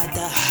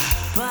mapata.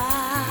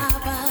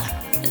 Papa,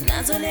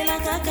 nazolela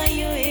kaka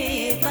yo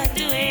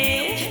Padou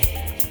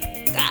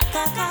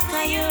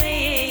Kaka yo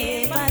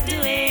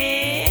Padou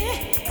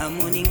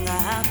amoninga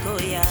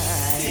akoya.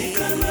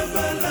 Tikana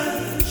bala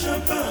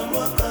champa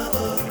mwaka.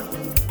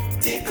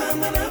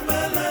 Tikana na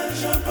bala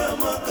champa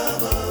mwaka.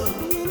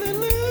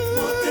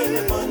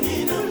 Moteme boni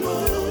nango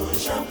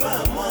champa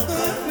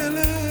mwaka.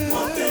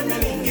 Moteme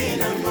lingi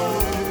nango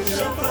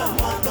champa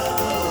mwaka.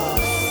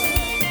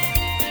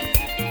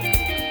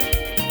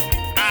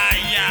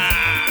 Aïe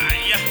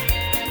aïe.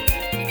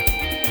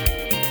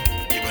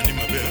 Ebani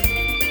mabe.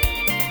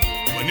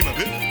 Ebani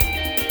mabe.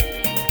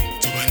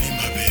 Tubani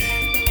mabe.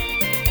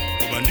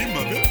 Obani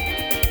mabe.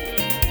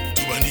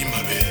 Tubani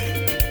mabe.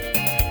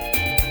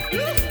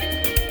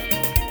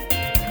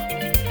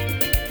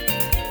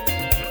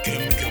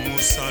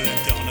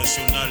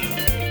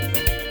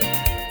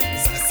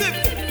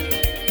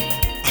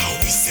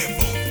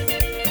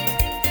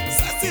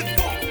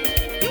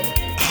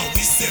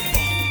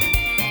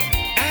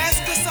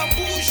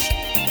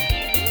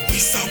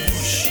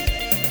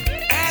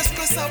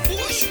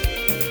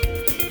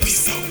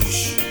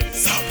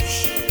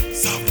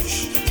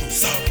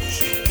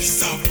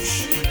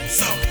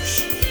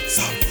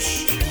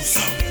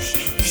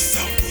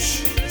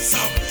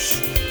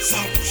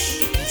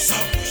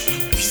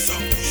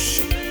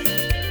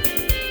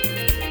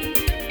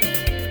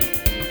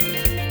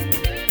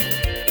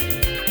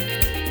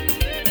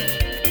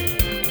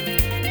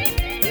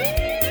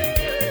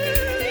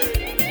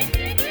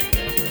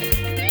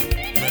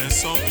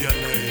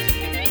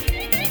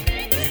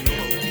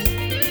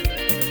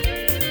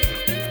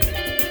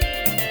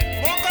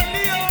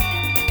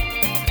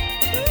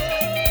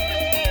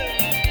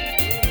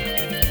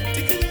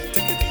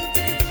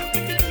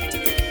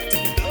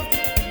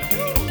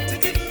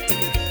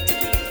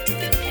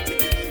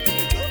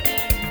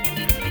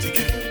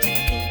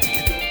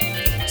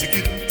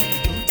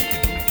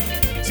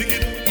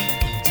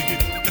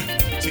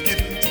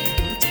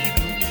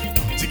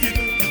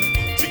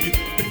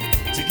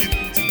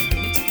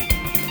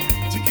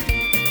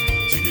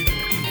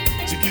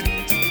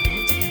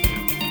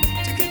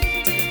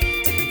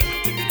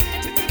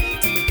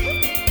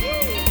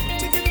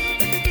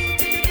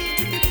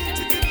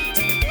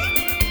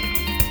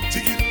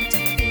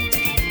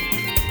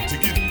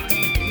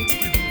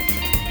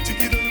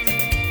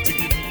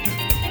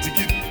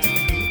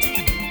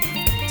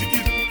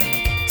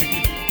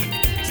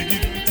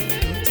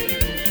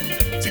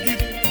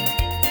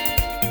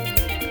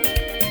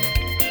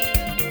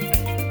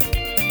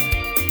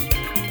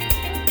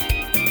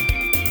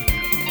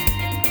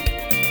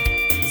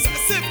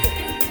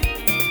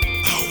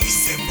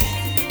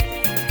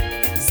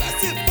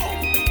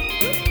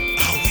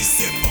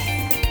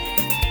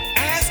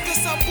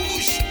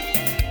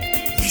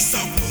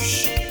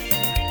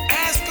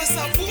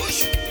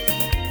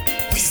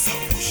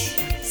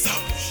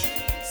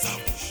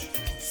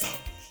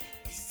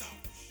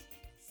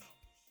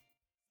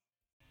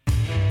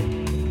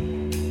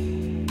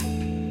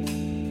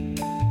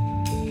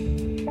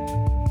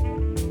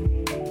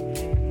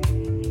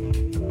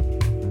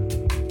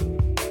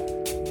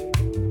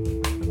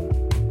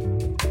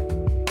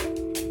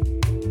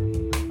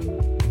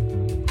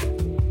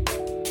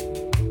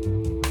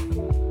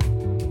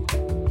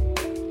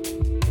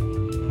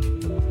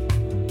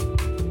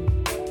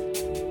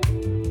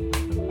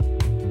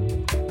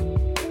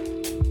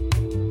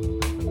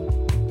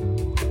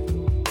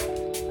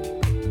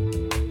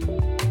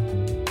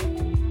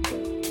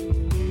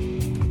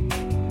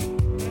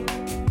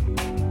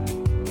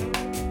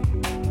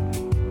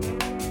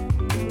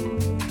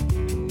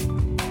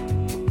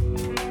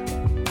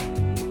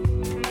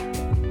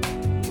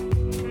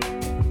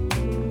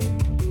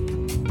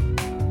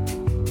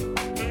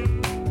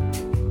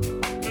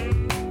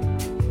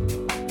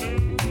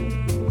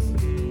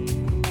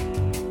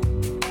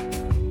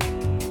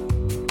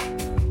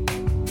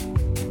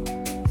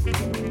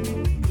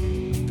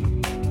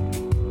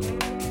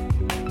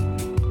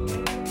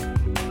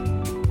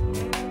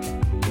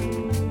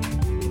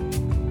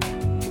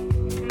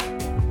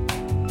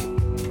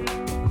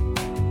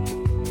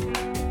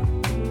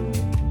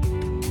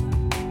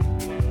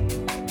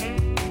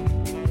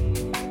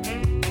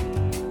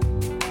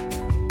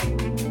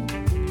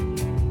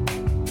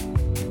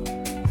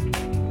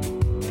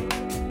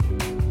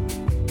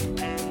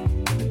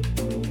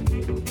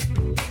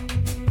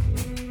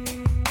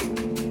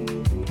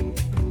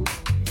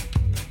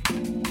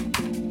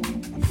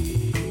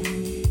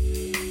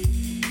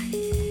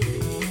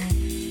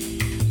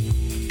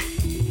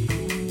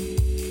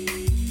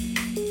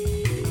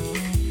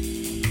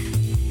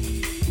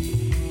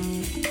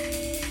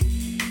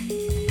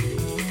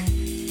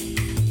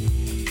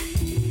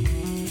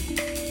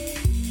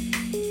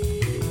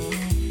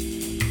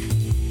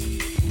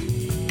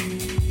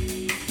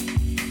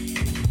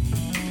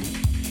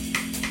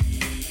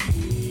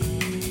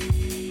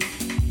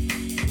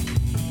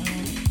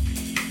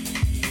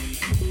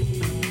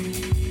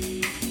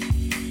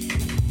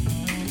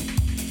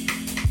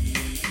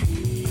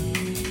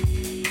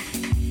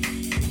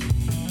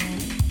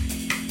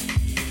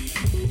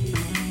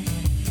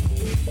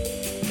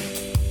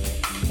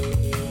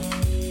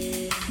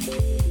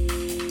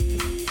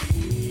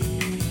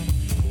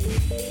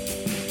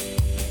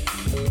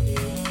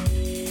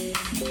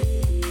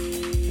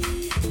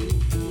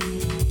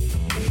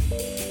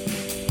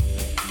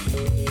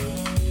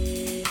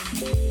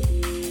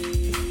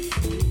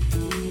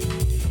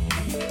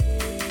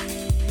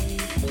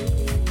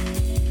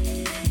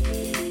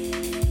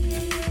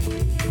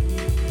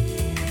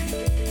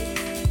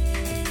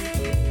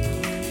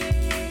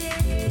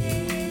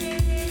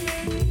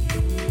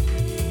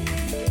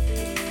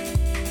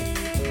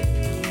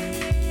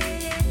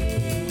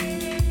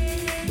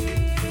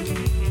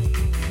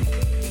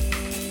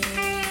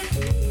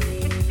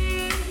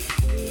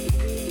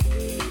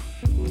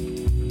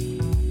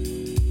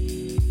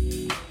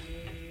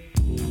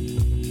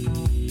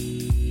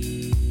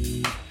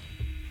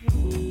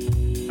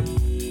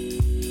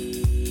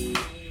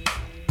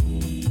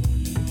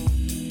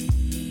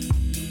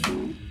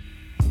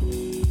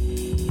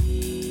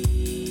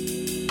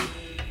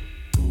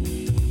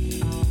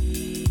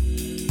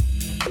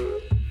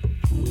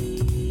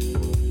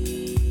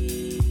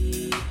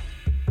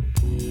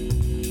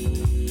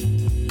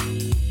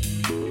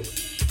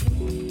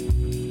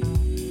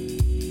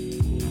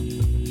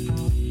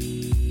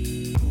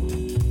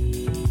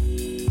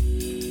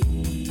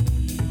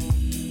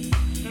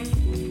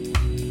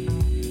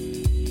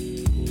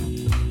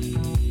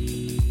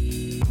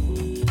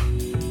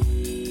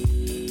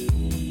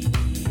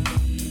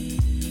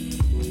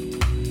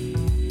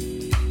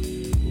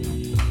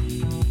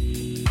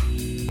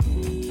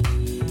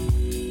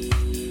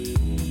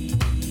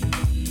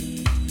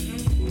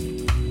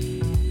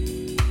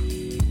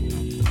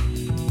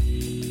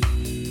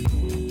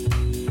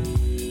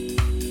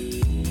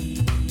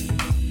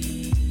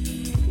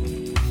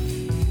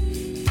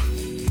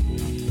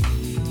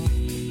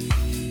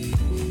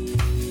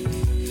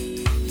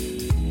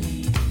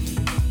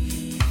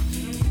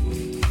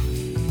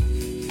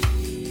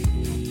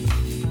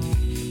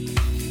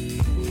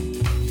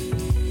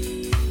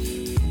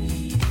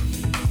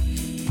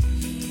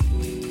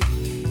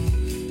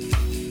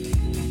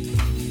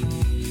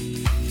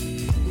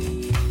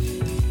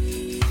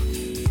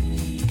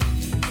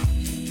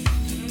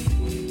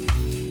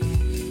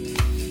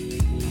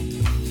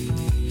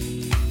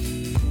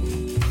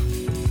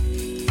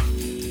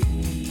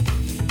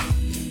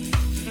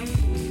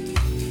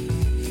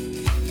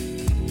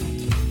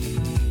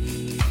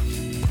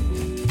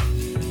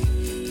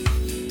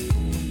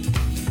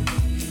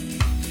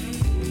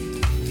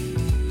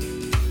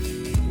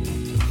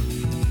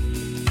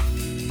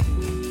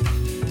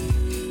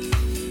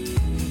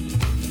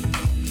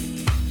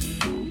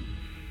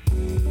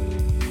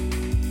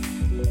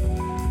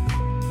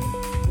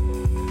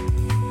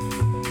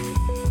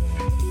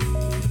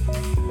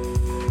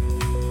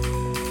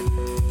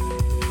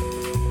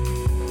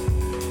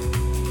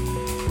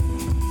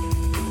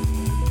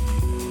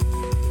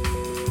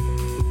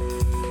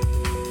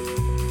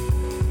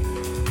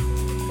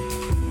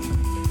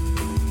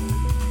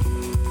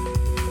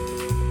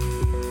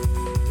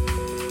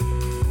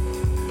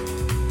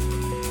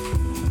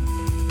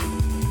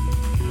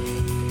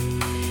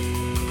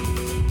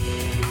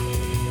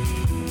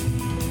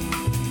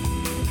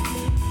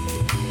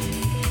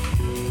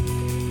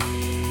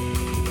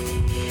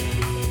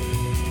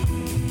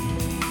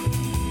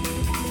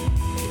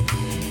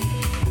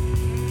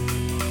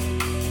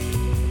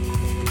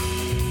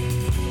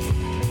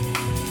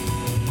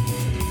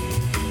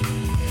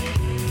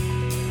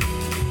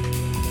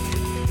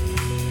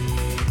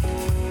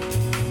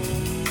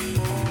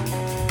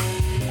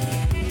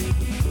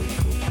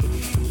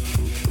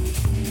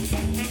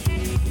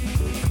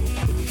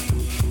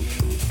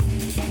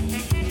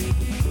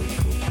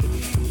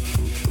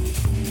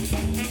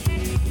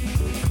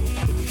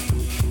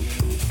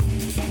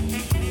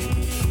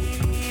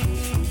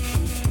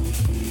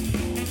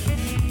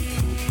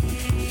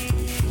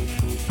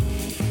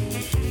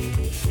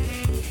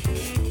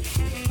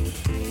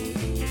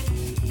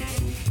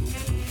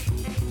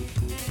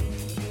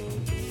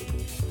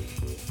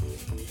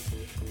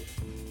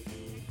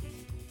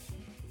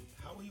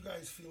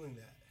 doing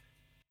that.